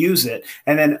control, use it.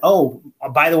 And then, oh,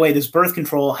 by the way, this birth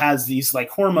control has these like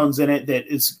hormones in it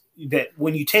that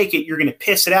when you take it, you're going to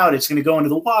piss it out. It's going to go into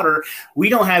the water. We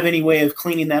don't have any way of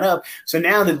cleaning that up. So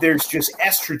now that there's just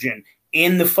estrogen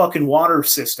in the fucking water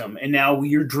system, and now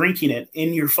you're drinking it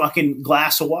in your fucking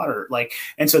glass of water.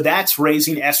 And so that's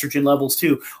raising estrogen levels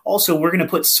too. Also, we're going to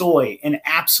put soy in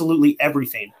absolutely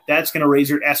everything. That's going to raise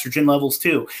your estrogen levels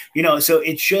too. You know, so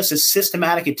it's just a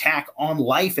systematic attack on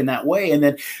life in that way. And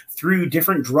then through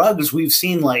different drugs, we've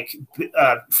seen like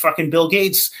fucking Bill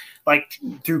Gates, like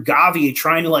through Gavi,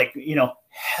 trying to like, you know,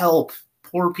 help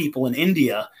poor people in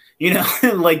India. You know,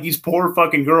 like these poor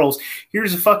fucking girls.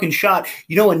 Here's a fucking shot.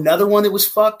 You know, another one that was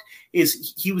fucked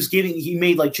is he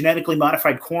made like genetically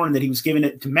modified corn that he was giving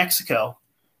it to Mexico.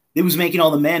 It was making all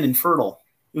the men infertile.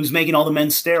 It was making all the men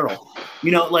sterile.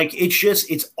 You know, like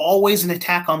it's always an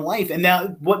attack on life. And now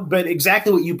but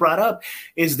exactly what you brought up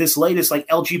is this latest like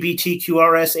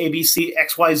LGBTQRS, ABC,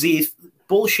 XYZ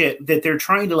bullshit that they're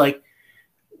trying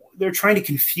to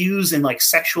confuse and like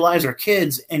sexualize our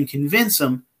kids and convince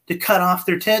them to cut off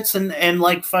their tits and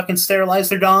like fucking sterilize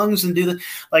their dongs and do the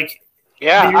like.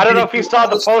 Yeah, I don't know if you saw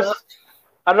the post.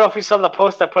 I don't know if you saw the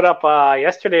post I put up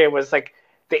yesterday. It was like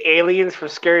the aliens from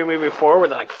Scary Movie 4 where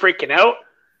they're like freaking out.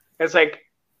 It's like,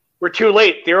 we're too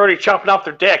late. They're already chopping off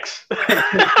their dicks.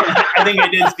 I think I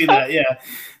did see that.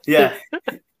 Yeah.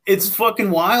 It's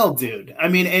fucking wild, dude. I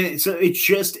mean, and so it's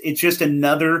just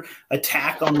another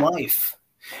attack on life.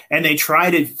 and they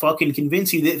try to fucking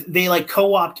convince you that they like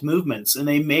co-opt movements and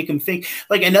they make them think.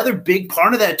 Like another big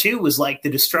part of that too was like the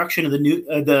destruction of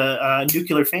the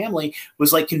nuclear family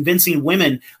was like convincing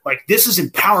women like this is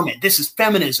empowerment, this is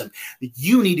feminism.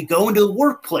 You need to go into the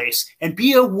workplace and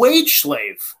be a wage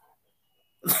slave.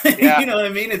 Yeah. You know what I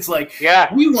mean? It's like,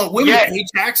 yeah, we want women to pay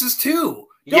taxes too.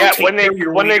 Don't take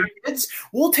kids.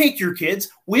 We'll take your kids.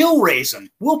 We'll raise them.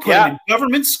 We'll put them in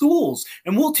government schools,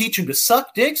 and we'll teach them to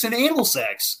suck dicks and anal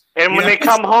sex. And when they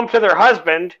come home to their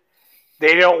husband,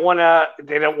 they don't want to.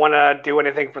 They don't want to do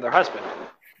anything for their husband.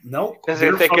 Nope, because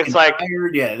they think it's like,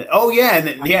 tired. Yeah, oh yeah,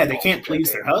 and they can't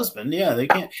please their husband. Yeah, they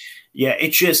can't. Yeah,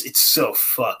 it's so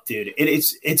fucked, dude.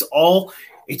 It's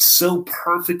so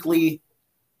perfectly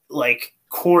like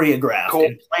choreographed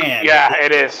and planned. Yeah,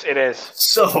 it is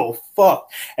so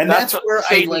fucked, and that's where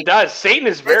Satan does. Satan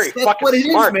is very fucking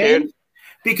smart, dude.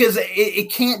 Because it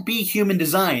can't be human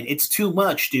design. It's too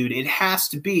much, dude. It has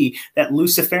to be that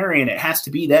Luciferian. It has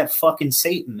to be that fucking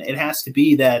Satan. It has to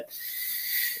be that.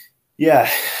 Yeah.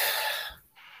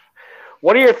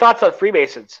 What are your thoughts on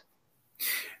Freemasons?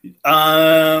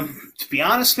 To be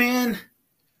honest, man,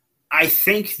 I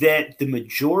think that the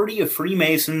majority of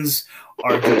Freemasons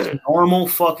are just normal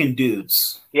fucking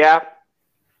dudes. Yeah,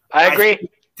 I agree.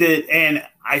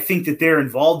 I think that they're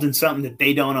involved in something that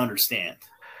they don't understand.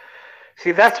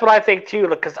 See, that's what I think too.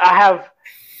 Because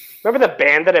remember the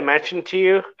band that I mentioned to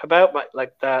you about,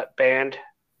 like that band?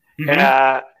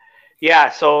 Mm-hmm.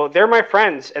 Yeah. So they're my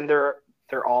friends, and they're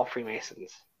all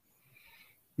Freemasons.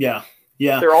 Yeah,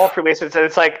 yeah. They're all Freemasons, and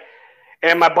it's like,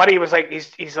 and my buddy was like,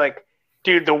 he's like,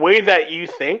 dude, the way that you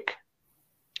think,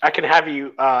 I can have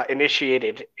you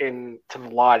initiated into the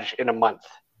lodge in a month,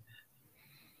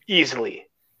 easily.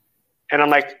 And I'm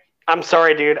like, I'm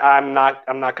sorry, dude, I'm not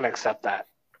going to accept that.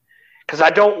 Because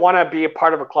I don't want to be a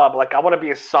part of a club. Like, I want to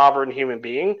be a sovereign human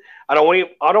being. I don't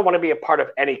want to be a part of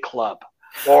any club.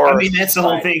 I mean, that's the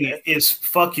whole thing. Is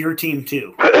fuck your team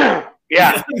too.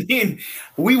 Yeah. I mean,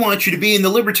 we want you to be in the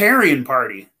Libertarian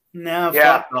Party. No,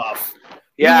 fuck off.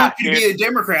 Yeah. We want you to be a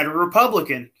Democrat or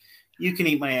Republican. You can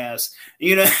eat my ass.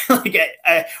 You know, like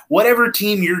whatever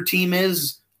team your team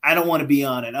is, I don't want to be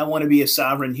on it. I want to be a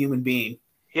sovereign human being.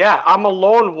 Yeah, I'm a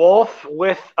lone wolf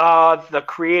with the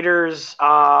creator's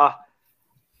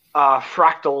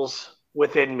fractals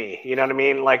within me. You know what I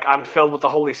mean? Like, I'm filled with the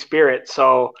Holy Spirit,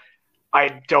 so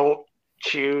I don't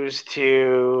choose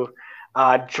to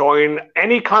join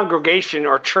any congregation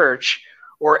or church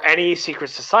or any secret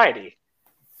society.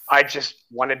 I just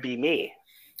want to be me.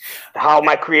 How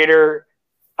my creator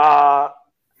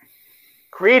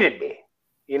created me,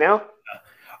 you know?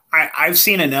 I've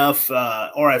seen enough,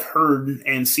 or I've heard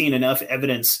and seen enough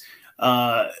evidence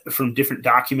from different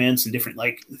documents and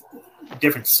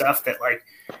different stuff that like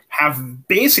have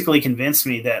basically convinced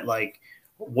me that like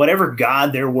whatever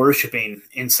god they're worshiping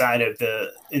inside of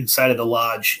the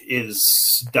lodge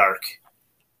is dark.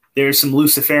 There's some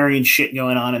Luciferian shit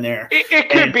going on in there. It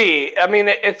could be. I mean,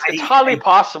 it's highly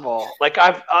possible. Like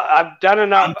I've done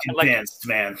enough. I'm convinced,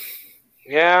 man.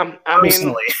 Yeah,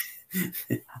 Personally.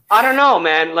 I don't know,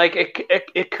 man. Like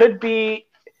it could be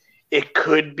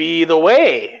the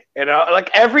way. You know, like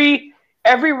every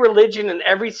religion and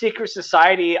every secret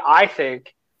society, I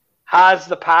think, has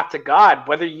the path to God,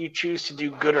 whether you choose to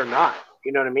do good or not.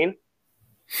 You know what I mean?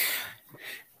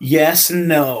 Yes and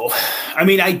no. I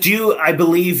mean, I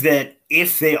believe that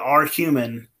if they are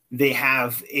human, they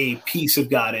have a piece of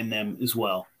God in them as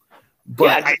well.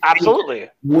 But yeah, absolutely.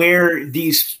 Where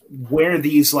these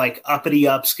like uppity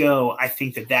ups go, I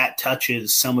think that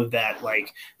touches some of that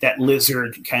like that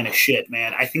lizard kind of shit,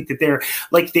 man. I think that they're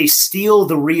like they steal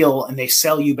the real and they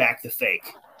sell you back the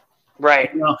fake.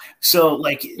 Right. You know? So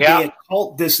like they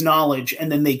occult this knowledge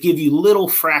and then they give you little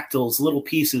fractals, little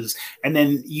pieces, and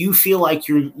then you feel like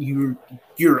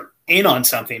you're in on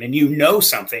something and you know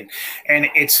something, and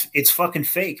it's fucking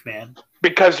fake, man.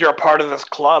 Because you're a part of this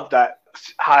club that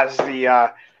has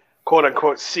the quote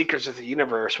unquote secrets of the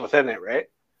universe within it, right?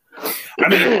 I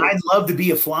mean, I'd love to be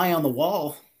a fly on the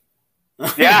wall.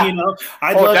 Yeah. You know,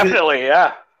 I'd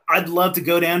love to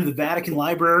go down to the Vatican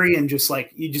Library and just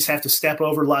like you just have to step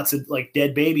over lots of like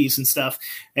dead babies and stuff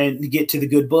and get to the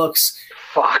good books.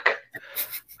 Fuck.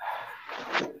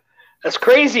 That's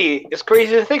crazy. It's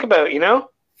crazy to think about, you know?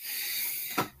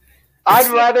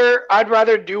 I'd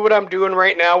rather do what I'm doing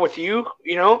right now with you,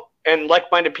 you know, and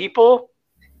like-minded people,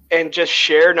 and just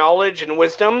share knowledge and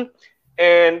wisdom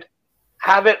and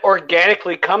have it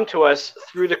organically come to us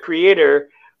through the creator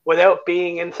without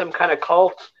being in some kind of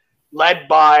cult led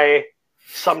by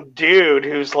some dude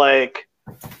who's like,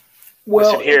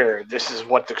 listen here, this is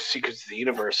what the secrets of the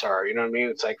universe are. You know what I mean?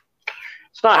 It's like,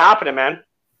 it's not happening, man.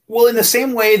 Well, in the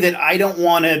same way that I don't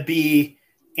want to be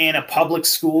in a public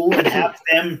school and have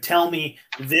them tell me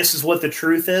this is what the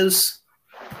truth is.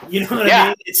 You know what I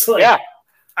mean? It's like,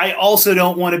 I also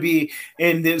don't want to be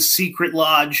in this secret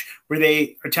lodge where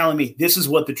they are telling me this is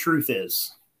what the truth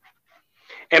is.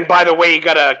 And by the way, you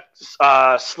got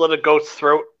to slit a goat's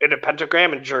throat in a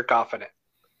pentagram and jerk off in it.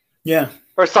 Yeah.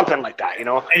 Or something like that, you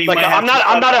know? And you like, I'm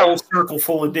not a whole circle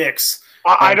full of dicks.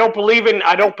 I don't believe in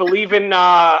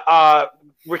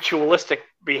ritualistic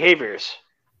behaviors.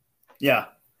 Yeah.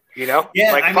 You know?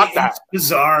 Yeah, like, fuck that. It's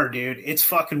bizarre, dude. It's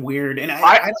fucking weird. And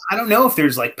I don't know if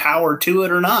there's like power to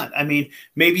it or not. I mean,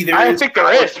 maybe there is. I think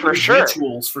there is for sure.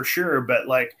 Rituals for sure, but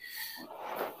like,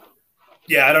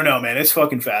 yeah, I don't know, man. It's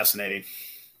fucking fascinating.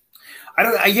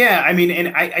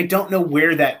 I don't know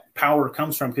where that power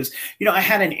comes from because, you know, I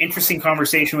had an interesting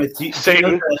conversation with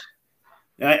Satan.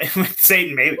 With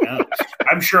Satan, maybe.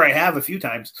 I'm sure I have a few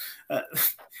times.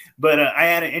 But I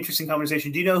had an interesting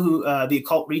conversation. Do you know who the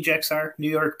Occult Rejects are? New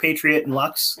York Patriot and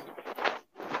Lux?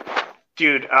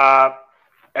 Dude,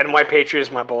 NY Patriot is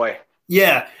my boy.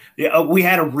 Yeah. We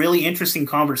had a really interesting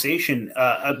conversation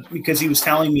because he was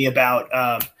telling me about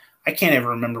I can't ever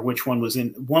remember which one was in.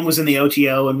 One was in the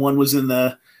OTO and one was in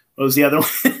the – what was the other one?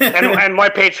 and my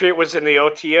Patriot was in the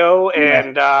OTO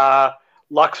and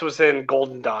Lux was in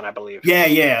Golden Dawn, I believe.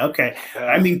 Yeah, okay.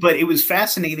 I mean, but it was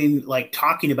fascinating, like,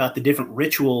 talking about the different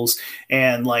rituals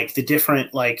and, like, the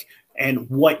different, like – and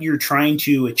what you're trying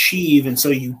to achieve. And so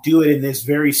you do it in this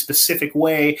very specific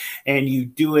way. And you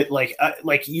do it like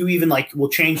you even like will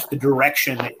change the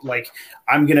direction. Like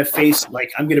I'm going to face,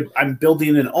 like, I'm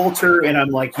building an altar and I'm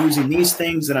like using these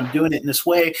things and I'm doing it in this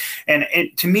way. And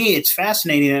to me, it's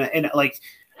fascinating. And like,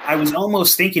 I was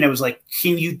almost thinking, I was like,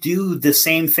 can you do the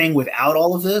same thing without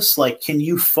all of this? Like, can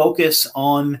you focus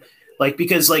on like,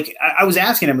 because like, I was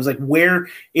asking him, I was like, where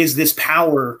is this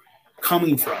power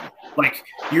coming from? Like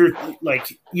you're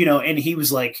like, you know, and he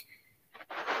was like,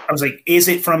 I was like, is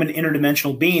it from an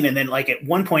interdimensional being? And then like at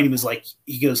one point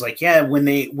he goes like, yeah, when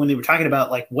they were talking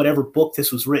about like whatever book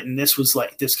this was written, this was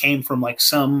like, this came from like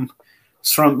from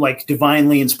like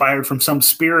divinely inspired from some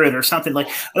spirit or something like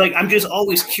I'm just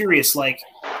always curious, like,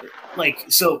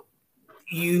 so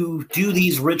you do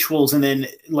these rituals and then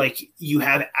like you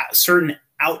have certain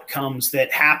outcomes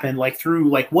that happen like through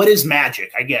like what is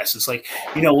magic, I guess. It's like,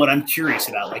 you know, what I'm curious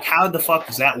about, like how the fuck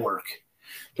does that work?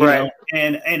 You know?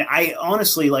 And I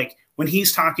honestly, like when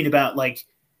he's talking about like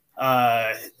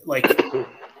the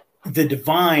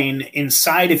divine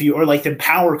inside of you or like the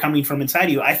power coming from inside of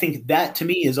you, I think that to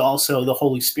me is also the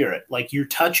Holy Spirit. Like you're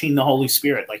touching the Holy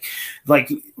Spirit.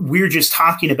 Like we're just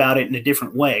talking about it in a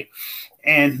different way.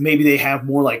 And maybe they have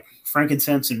more like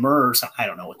frankincense and myrrh or something. I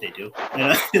don't know what they do.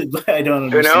 I don't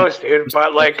understand. Who knows, dude?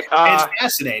 But like, it's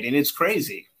fascinating. It's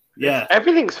crazy. Yeah,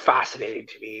 everything's fascinating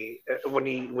to me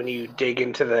when you dig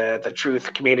into the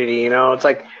truth community. You know, it's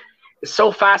like it's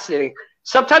so fascinating.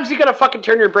 Sometimes you gotta fucking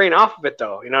turn your brain off of it,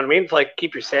 though. You know what I mean? To like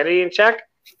keep your sanity in check.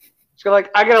 So like,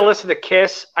 I gotta listen to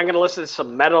Kiss. I'm gonna listen to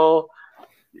some metal.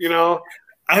 You know,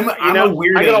 I'm a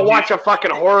weirdo. I'm gonna watch a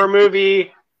fucking horror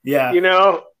movie. Yeah, you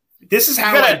know. This is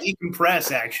how I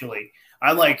decompress, actually.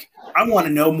 I want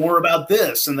to know more about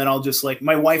this. And then I'll just like,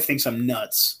 my wife thinks I'm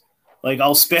nuts. Like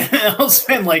I'll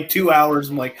spend like 2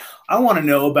 hours. I'm like, I want to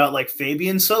know about like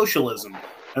Fabian socialism.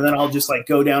 And then I'll just like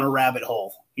go down a rabbit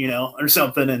hole, you know, or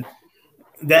something. And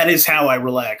that is how I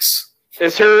relax.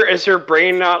 Is her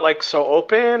brain not like so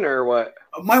open or what?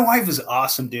 My wife is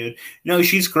awesome, dude. No,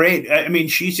 she's great. I mean,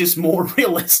 she's just more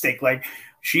realistic. Like,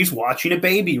 she's watching a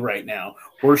baby right now,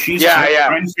 or she's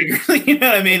trying to figure, you know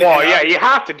what I mean? Well, yeah, you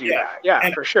have to do that. Yeah,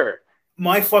 and for sure.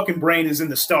 My fucking brain is in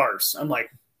the stars. I'm like,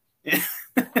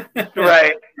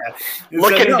 right.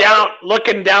 Yeah.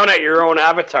 Looking down at your own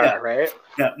avatar, right?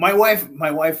 Yeah. My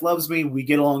wife loves me. We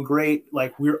get along great.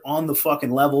 Like we're on the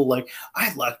fucking level. Like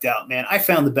I lucked out, man. I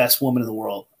found the best woman in the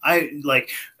world. I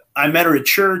met her at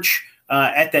church.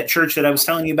 At that church that I was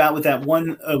telling you about with that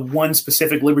one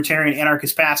specific libertarian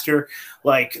anarchist pastor,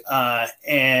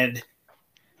 and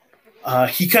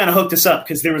he kind of hooked us up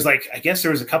because there was like, I guess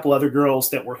there was a couple other girls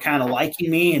that were kind of liking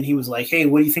me, and he was like, "Hey,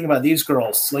 what do you think about these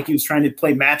girls?" Like he was trying to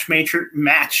play matchmaker,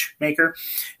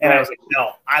 and I was like,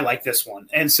 "No, I like this one."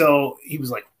 And so he was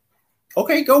like,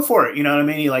 "Okay, go for it." You know what I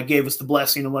mean? He like gave us the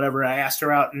blessing or whatever. I asked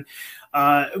her out, and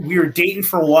we were dating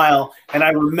for a while, and I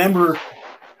remember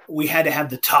we had to have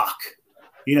the talk.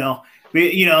 And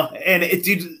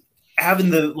having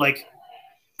the like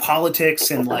politics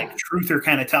and like truther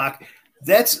kind of talk.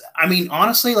 That's, I mean,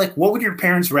 honestly, like, what would your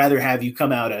parents rather have you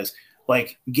come out as,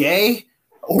 like, gay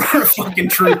or a fucking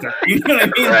truther? You know what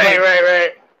I mean?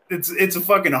 Right. It's a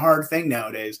fucking hard thing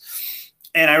nowadays.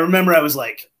 And I remember I was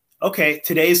like, okay,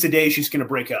 today's the day she's going to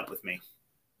break up with me,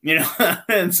 you know?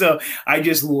 And so I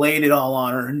just laid it all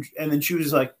on her. And then she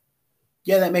was like,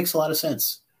 yeah, that makes a lot of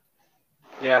sense.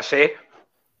 Yeah, see?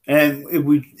 And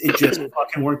it just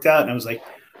fucking worked out. And I was like,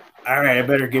 all right, I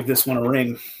better give this one a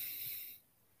ring.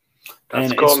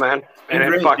 That's cool, man. And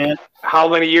great, man. How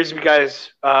many years have you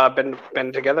guys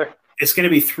been together? It's going to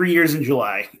be 3 years in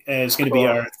July. It's going to be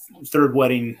our third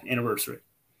wedding anniversary.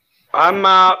 I'm,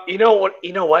 you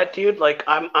know what, dude? Like,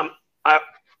 I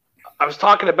was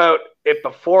talking about it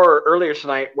before earlier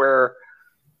tonight, where,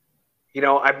 you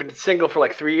know, I've been single for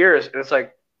like 3 years, and it's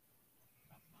like,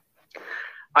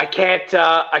 I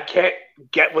can't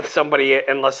get with somebody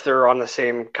unless they're on the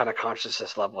same kind of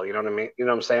consciousness level. You know what I mean? You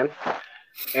know what I'm saying?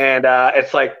 And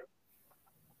it's like,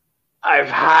 I've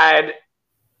had,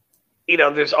 you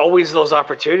know, there's always those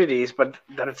opportunities, but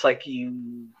then it's like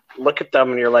you look at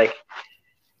them and you're like,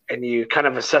 and you kind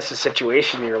of assess the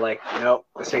situation. And you're like, nope,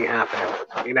 this ain't happening,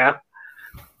 you know?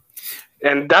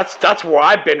 And that's where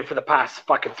I've been for the past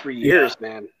fucking 3 years,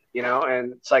 man. You know,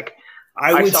 and it's like,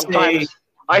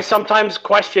 I sometimes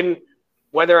question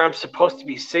whether I'm supposed to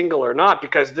be single or not,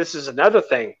 because this is another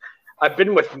thing. I've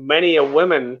been with many a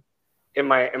women in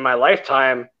my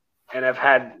lifetime, and I've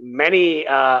had many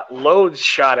loads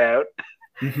shot out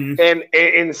and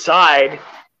inside,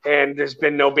 and there's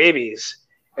been no babies.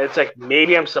 And it's like,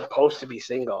 maybe I'm supposed to be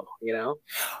single, you know?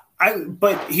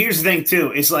 But here's the thing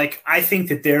too, is like, I think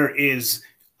that there is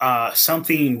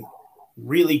something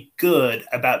really good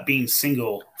about being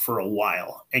single for a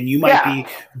while, and you might be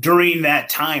during that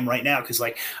time right now, because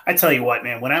like, I tell you what,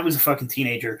 man, when I was a fucking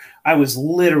teenager, I was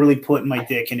literally putting my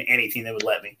dick in anything that would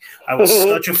let me. I was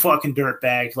such a fucking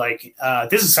dirtbag. Like,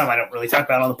 this is something I don't really talk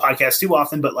about on the podcast too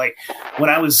often, but like,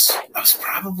 when I was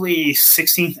probably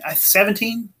 16,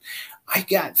 17, I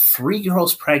got 3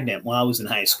 girls pregnant when I was in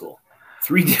high school.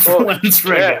 3 different ones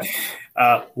pregnant.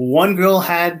 One girl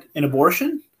had an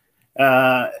abortion.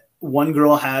 One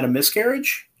girl had a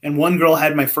miscarriage, and one girl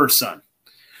had my first son.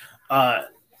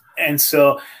 And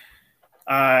so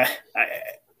I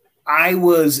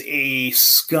was a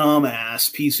scum ass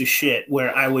piece of shit,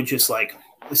 where I would just like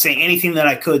say anything that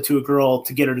I could to a girl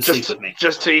to get her to sleep with me.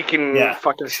 Just so you can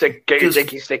fucking get your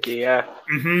dicky sticky, yeah.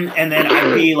 And then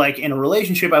I'd be like in a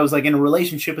relationship. I was like in a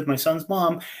relationship with my son's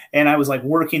mom, and I was like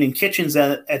working in kitchens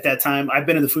at that time. I've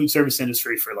been in the food service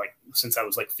industry for like since I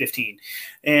was like 15.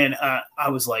 And I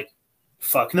was like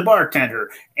fucking the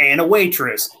bartender and a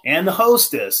waitress and the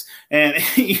hostess, and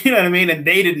you know what I mean? And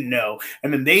they didn't know,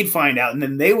 and then they'd find out, and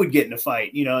then they would get in a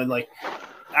fight, you know, and like,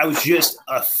 I was just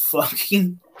a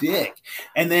fucking dick.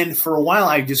 And then for a while,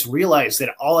 I just realized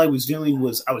that all I was doing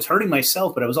was I was hurting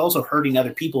myself, but I was also hurting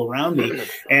other people around me.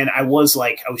 And I was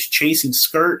chasing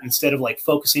skirt instead of like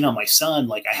focusing on my son.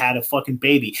 Like, I had a fucking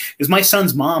baby, because my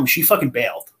son's mom, she fucking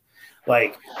bailed.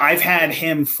 Like, I've had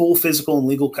him full physical and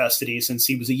legal custody since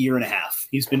he was 1.5 years.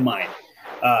 He's been mine.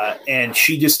 And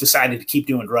she just decided to keep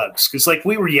doing drugs, because like,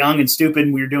 we were young and stupid,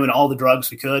 and we were doing all the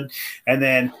drugs we could. And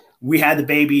then we had the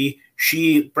baby.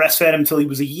 She breastfed him until he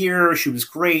was 1 year. She was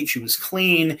great. She was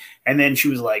clean. And then she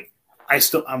was like, I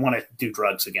want to do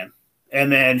drugs again.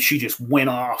 And then she just went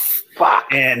off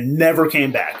and never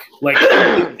came back. Like,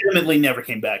 legitimately never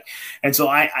came back. And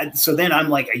so so then I'm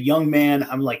like a young man.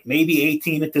 I'm like maybe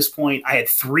 18 at this point. I had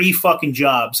 3 fucking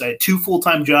jobs. I had 2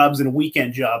 full-time jobs and a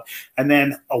weekend job, and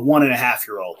then a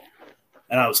 1.5-year-old.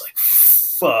 And I was like,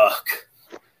 fuck.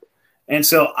 And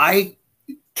so I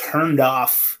turned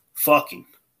off fucking.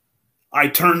 I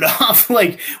turned off,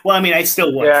 like, well, I mean, I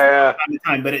still was from time to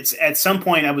time, but it's at some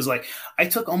point I was like, I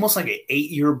took almost like an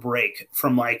 8-year break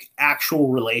from like actual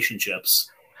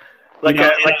relationships. Like, you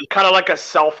know, kind of like a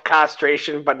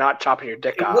self-castration, but not chopping your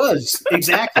dick off. It was,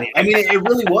 exactly. I mean, it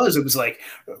really was. It was like,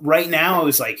 right now I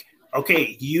was like,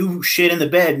 okay, you shit in the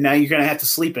bed, now you're going to have to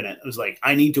sleep in it. It was like,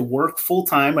 I need to work full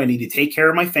time. I need to take care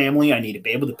of my family. I need to be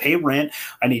able to pay rent.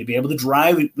 I need to be able to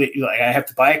drive. Like, I have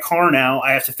to buy a car now.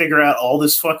 I have to figure out all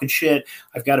this fucking shit.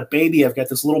 I've got a baby. I've got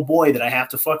this little boy that I have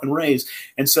to fucking raise.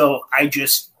 And so I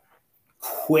just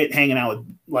quit hanging out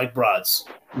with like broads.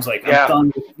 I was like, I'm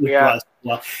done with broads.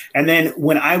 And then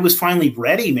when I was finally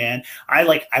ready, man, I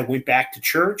went back to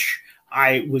church.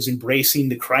 I was embracing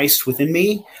the Christ within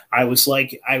me. I was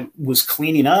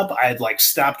cleaning up. I had like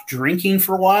stopped drinking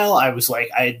for a while. I was like,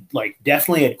 I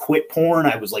definitely had quit porn.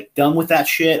 I was like done with that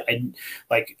shit. And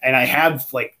I have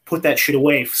like put that shit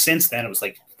away since then. I was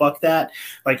like, fuck that.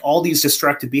 Like, all these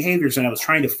destructive behaviors. And I was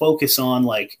trying to focus on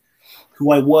like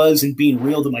who I was and being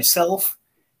real to myself.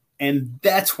 And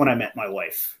that's when I met my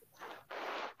wife.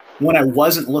 When I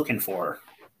wasn't looking for her,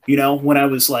 you know, when I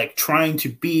was like trying to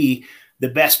be the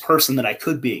best person that I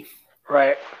could be.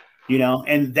 Right. you know,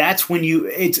 and that's when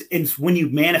it's when you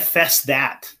manifest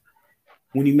that.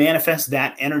 When you manifest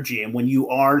that energy and when you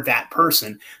are that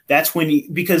person, that's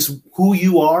when because who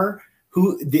you are,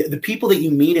 the people that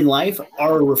you meet in life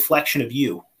are a reflection of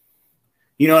you.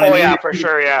 You know what I mean? Yeah, for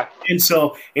sure. Yeah. And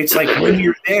so it's like when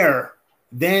you're there,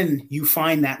 then you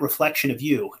find that reflection of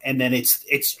you. And then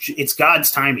it's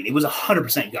God's timing. It was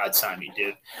 100% God's timing,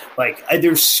 dude. Like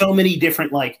there's so many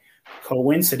different like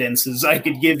coincidences I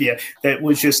could give you that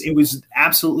was just, it was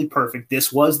absolutely perfect.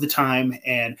 This was the time.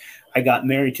 And I got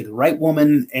married to the right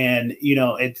woman, and you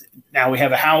know, now we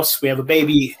have a house, we have a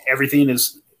baby, everything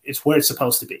is where it's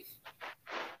supposed to be.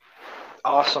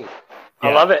 Awesome.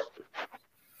 Yeah. I love it.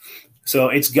 So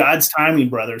it's God's timing,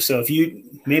 brother. So if you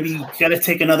got to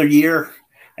take another year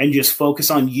and just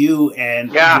focus on you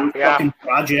and your fucking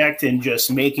project and just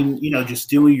making, you know, just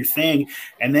doing your thing,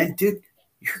 and then, dude,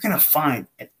 you're gonna find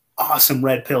an awesome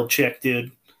red pill chick,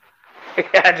 dude.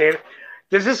 Yeah, dude.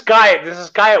 There's this guy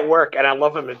at work, and I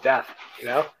love him to death, you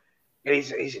know? And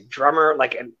he's a drummer,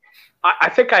 like, and I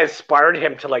think I inspired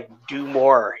him to, like, do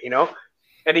more, you know?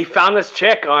 And he found this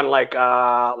chick on, like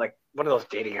one of those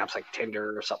dating apps, like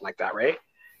Tinder or something like that, right?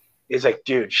 He's like,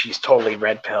 dude, she's totally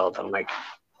red-pilled. I'm like,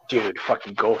 dude,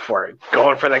 fucking go for it.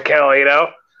 Going for the kill, you know?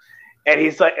 And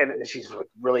he's like, and she's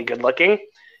really good-looking.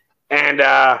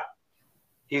 And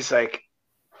he's like,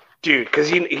 dude, because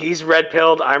he's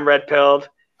red-pilled, I'm red-pilled.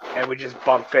 And we just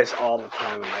bump fists all the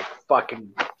time. I'm like,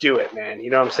 fucking do it, man. You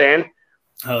know what I'm saying?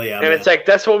 Oh, yeah. And man. it's like,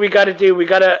 that's what we got to do. We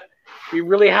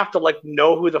really have to, like,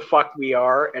 know who the fuck we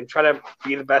are and try to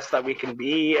be the best that we can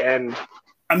be. And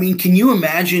I mean, can you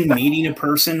imagine meeting a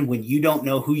person when you don't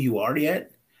know who you are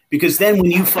yet? Because then when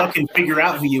you fucking figure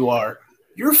out who you are,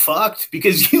 you're fucked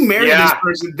because you married this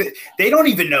person. They don't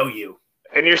even know you.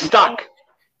 And you're stuck.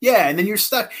 Yeah, and then you're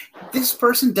stuck. This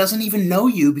person doesn't even know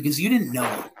you because you didn't know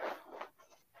them.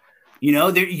 You know,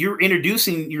 you're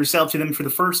introducing yourself to them for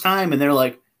the first time, and they're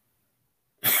like,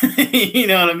 you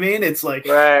know what I mean? It's like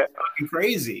fucking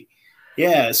crazy.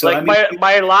 Yeah. So like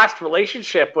my last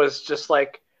relationship was just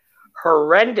like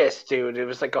horrendous, dude. It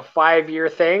was like a 5-year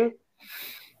thing,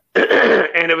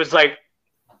 and it was like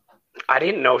I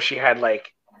didn't know she had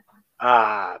like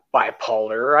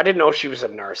bipolar. I didn't know she was a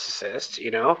narcissist, you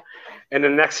know. And the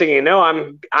next thing you know,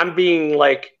 I'm being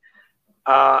like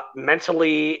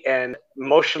mentally and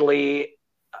emotionally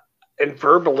and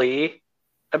verbally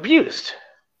abused.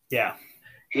 Yeah.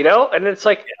 You know, and it's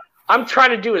like I'm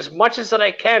trying to do as much as that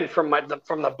I can from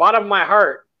the bottom of my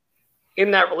heart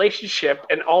in that relationship,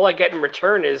 and all I get in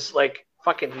return is like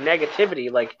fucking negativity.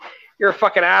 Like, you're a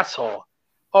fucking asshole.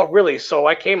 Oh, really? So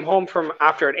I came home from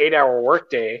after an 8-hour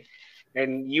workday,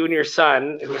 and you and your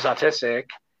son, who's autistic,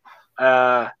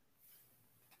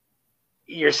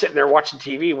 you're sitting there watching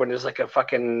TV when there's like a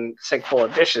fucking sink full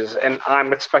of dishes, and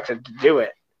I'm expected to do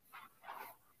it.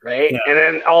 Right? Yeah. And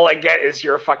then all I get is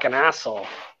you're a fucking asshole.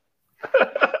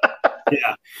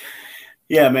 Yeah.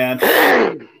 Yeah, man.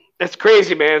 It's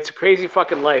crazy, man. It's a crazy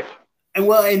fucking life.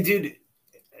 And dude,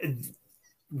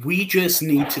 we just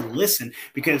need to listen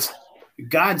because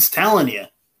God's telling you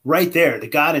right there. The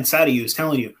God inside of you is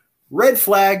telling you, red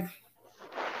flag.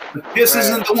 This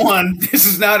isn't the one. This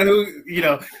is not who, you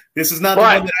know, this is not the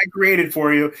one that I created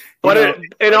for you. But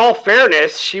in all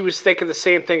fairness, she was thinking the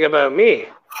same thing about me.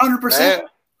 100%. Right?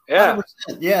 Yeah.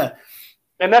 100%, yeah.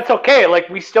 And that's okay. Like,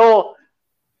 we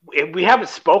haven't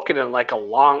spoken in like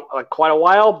quite a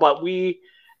while, but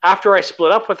after I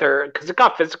split up with her, because it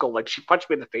got physical, like she punched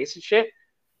me in the face and shit.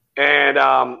 And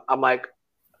I'm like,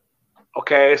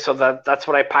 okay, so that's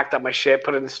when I packed up my shit,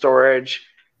 put it in storage,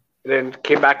 and then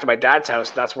came back to my dad's house.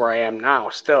 And that's where I am now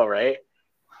still, right?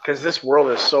 Because this world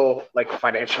is so like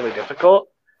financially difficult.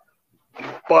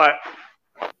 But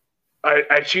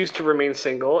I choose to remain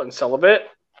single and celibate.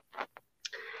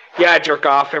 Yeah, I jerk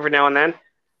off every now and then,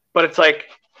 but it's like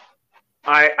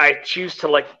I choose to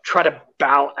like try to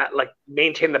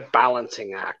maintain the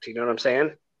balancing act. You know what I'm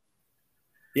saying?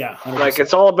 Yeah, 100%. Like,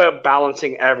 it's all about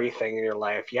balancing everything in your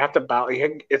life. You have to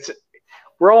balance.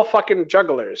 We're all fucking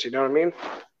jugglers. You know what I mean?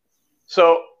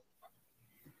 So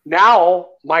now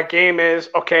my game is,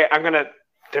 okay, I'm gonna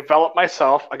develop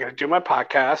myself. I'm gonna do my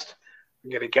podcast.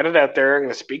 I'm gonna get it out there. I'm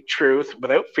gonna speak truth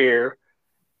without fear.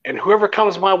 And whoever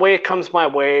comes my way, comes my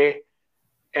way.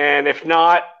 And if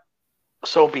not,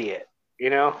 so be it, you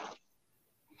know?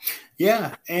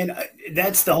 Yeah. And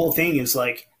that's the whole thing is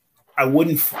like, I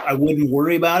wouldn't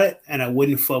worry about it, and I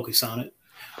wouldn't focus on it.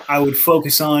 I would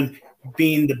focus on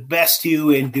being the best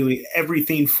you and doing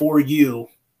everything for you.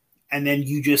 And then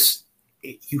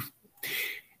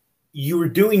you were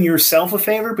doing yourself a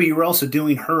favor, but you were also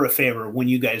doing her a favor when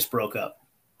you guys broke up,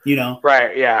 you know?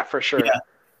 Right. Yeah, for sure. Yeah.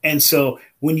 And so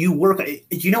when you work,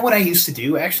 you know what I used to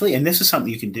do actually, and this is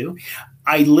something you can do.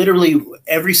 I literally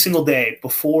every single day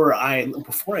before I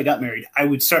got married, I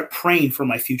would start praying for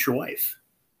my future wife.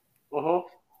 Uh-huh.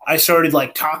 I started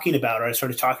like talking about her. I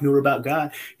started talking to her about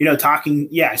God.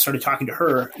 I started talking to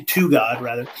her, to God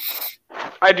rather.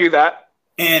 I do that.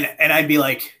 And I'd be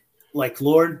like,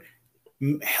 Lord,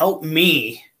 help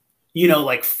me,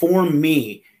 like form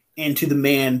me into the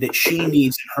man that she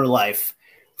needs in her life.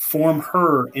 Form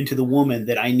her into the woman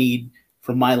that I need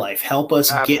for my life. Help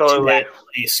us get to that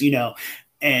place,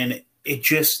 and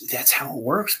that's how it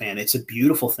works, man. It's a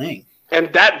beautiful thing.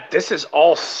 And this is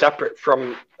all separate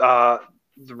from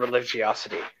the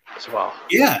religiosity as well.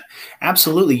 Yeah,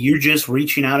 absolutely. You're just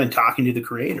reaching out and talking to the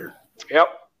Creator. Yep.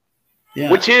 Yeah.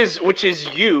 Which is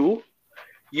you.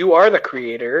 You are the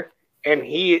Creator, and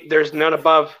there's none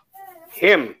above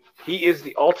him. He is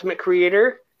the ultimate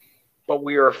creator, but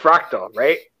we are a fractal,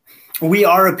 right? We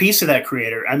are a piece of that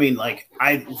Creator. I mean, like,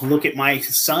 I look at my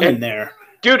son in there.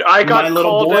 Dude, I got my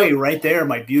little boy right there,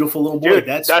 my beautiful little boy. Dude,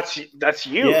 that's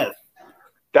you. Yeah.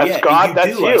 That's God.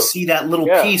 That's you. I see that little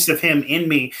piece of him in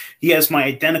me. He has my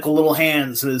identical little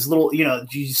hands. His little,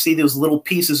 you see those little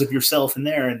pieces of yourself in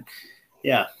there, and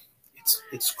yeah,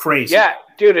 it's crazy. Yeah,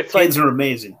 dude, it's kids are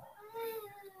amazing.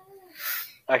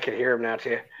 I can hear him now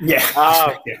too.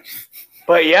 Yeah.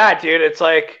 But yeah, dude, it's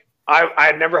like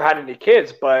I've never had any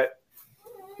kids, but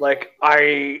like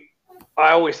I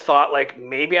always thought like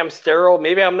maybe I'm sterile,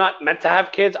 maybe I'm not meant to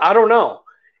have kids. I don't know.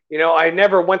 I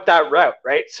never went that route,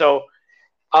 right? So.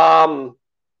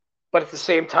 But at the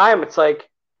same time, it's like,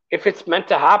 if it's meant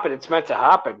to happen, it's meant to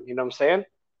happen. You know what I'm saying?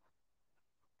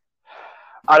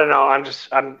 I don't know.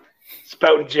 I'm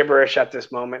spouting gibberish at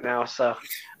this moment now. So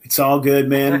it's all good,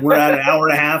 man. We're at an hour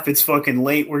and a half. It's fucking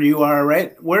late where you are,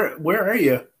 right? Where are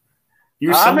you?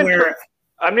 You're somewhere.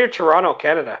 I'm near Toronto,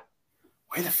 Canada.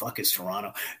 Where the fuck is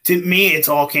Toronto? To me, it's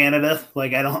all Canada.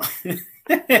 Like, I don't,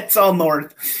 it's all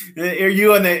north. Are you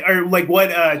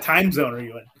what time zone are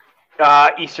you in?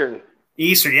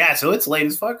 Eastern, yeah. So it's late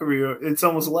as fuck over here. It's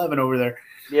almost 11 over there.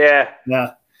 Yeah.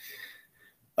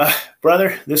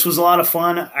 Brother, this was a lot of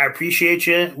fun. I appreciate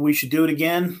you. We should do it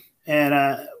again,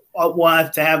 and we'll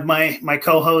have to have my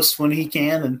co-host when he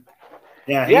can. And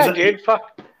yeah, dude.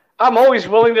 Fuck, I'm always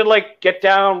willing to like get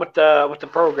down with the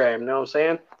program. You know what I'm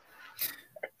saying?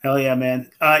 Hell yeah,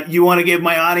 man. You want to give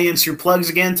my audience your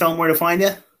plugs again? Tell them where to find you.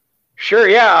 Sure,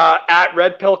 yeah. At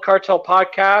Red Pill Cartel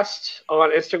Podcast on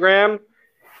Instagram.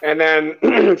 And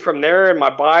then from there in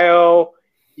my bio,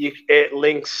 it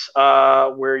links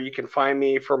where you can find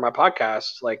me for my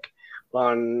podcast, like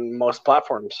on most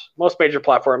major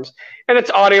platforms. And it's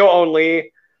audio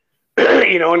only,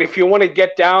 and if you want to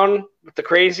get down with the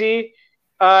crazy,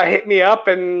 hit me up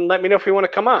and let me know if you want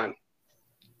to come on.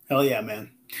 Hell yeah,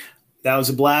 man. That was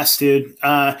a blast, dude.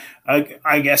 I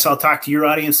guess I'll talk to your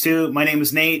audience too. My name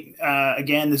is Nate.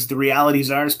 Again, this is the Reality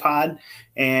Czars pod.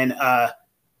 And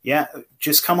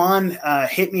just come on,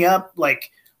 hit me up. Like,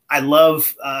 I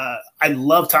love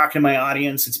talking to my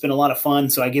audience. It's been a lot of fun.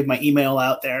 So I give my email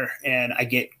out there and I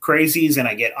get crazies and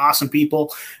I get awesome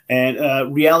people.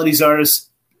 And Reality Czars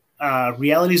at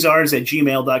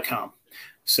gmail.com.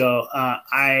 So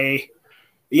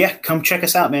come check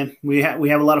us out, man. We have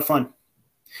a lot of fun.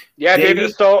 Yeah, Davey?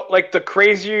 Dude. So, like, the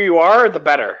crazier you are, the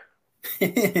better. I'm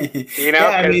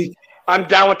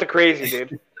down with the crazy,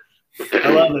 dude.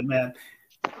 I love it, man.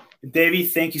 Davey,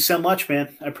 thank you so much,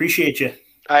 man. I appreciate you.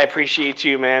 I appreciate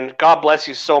you, man. God bless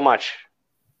you so much.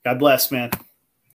 God bless, man.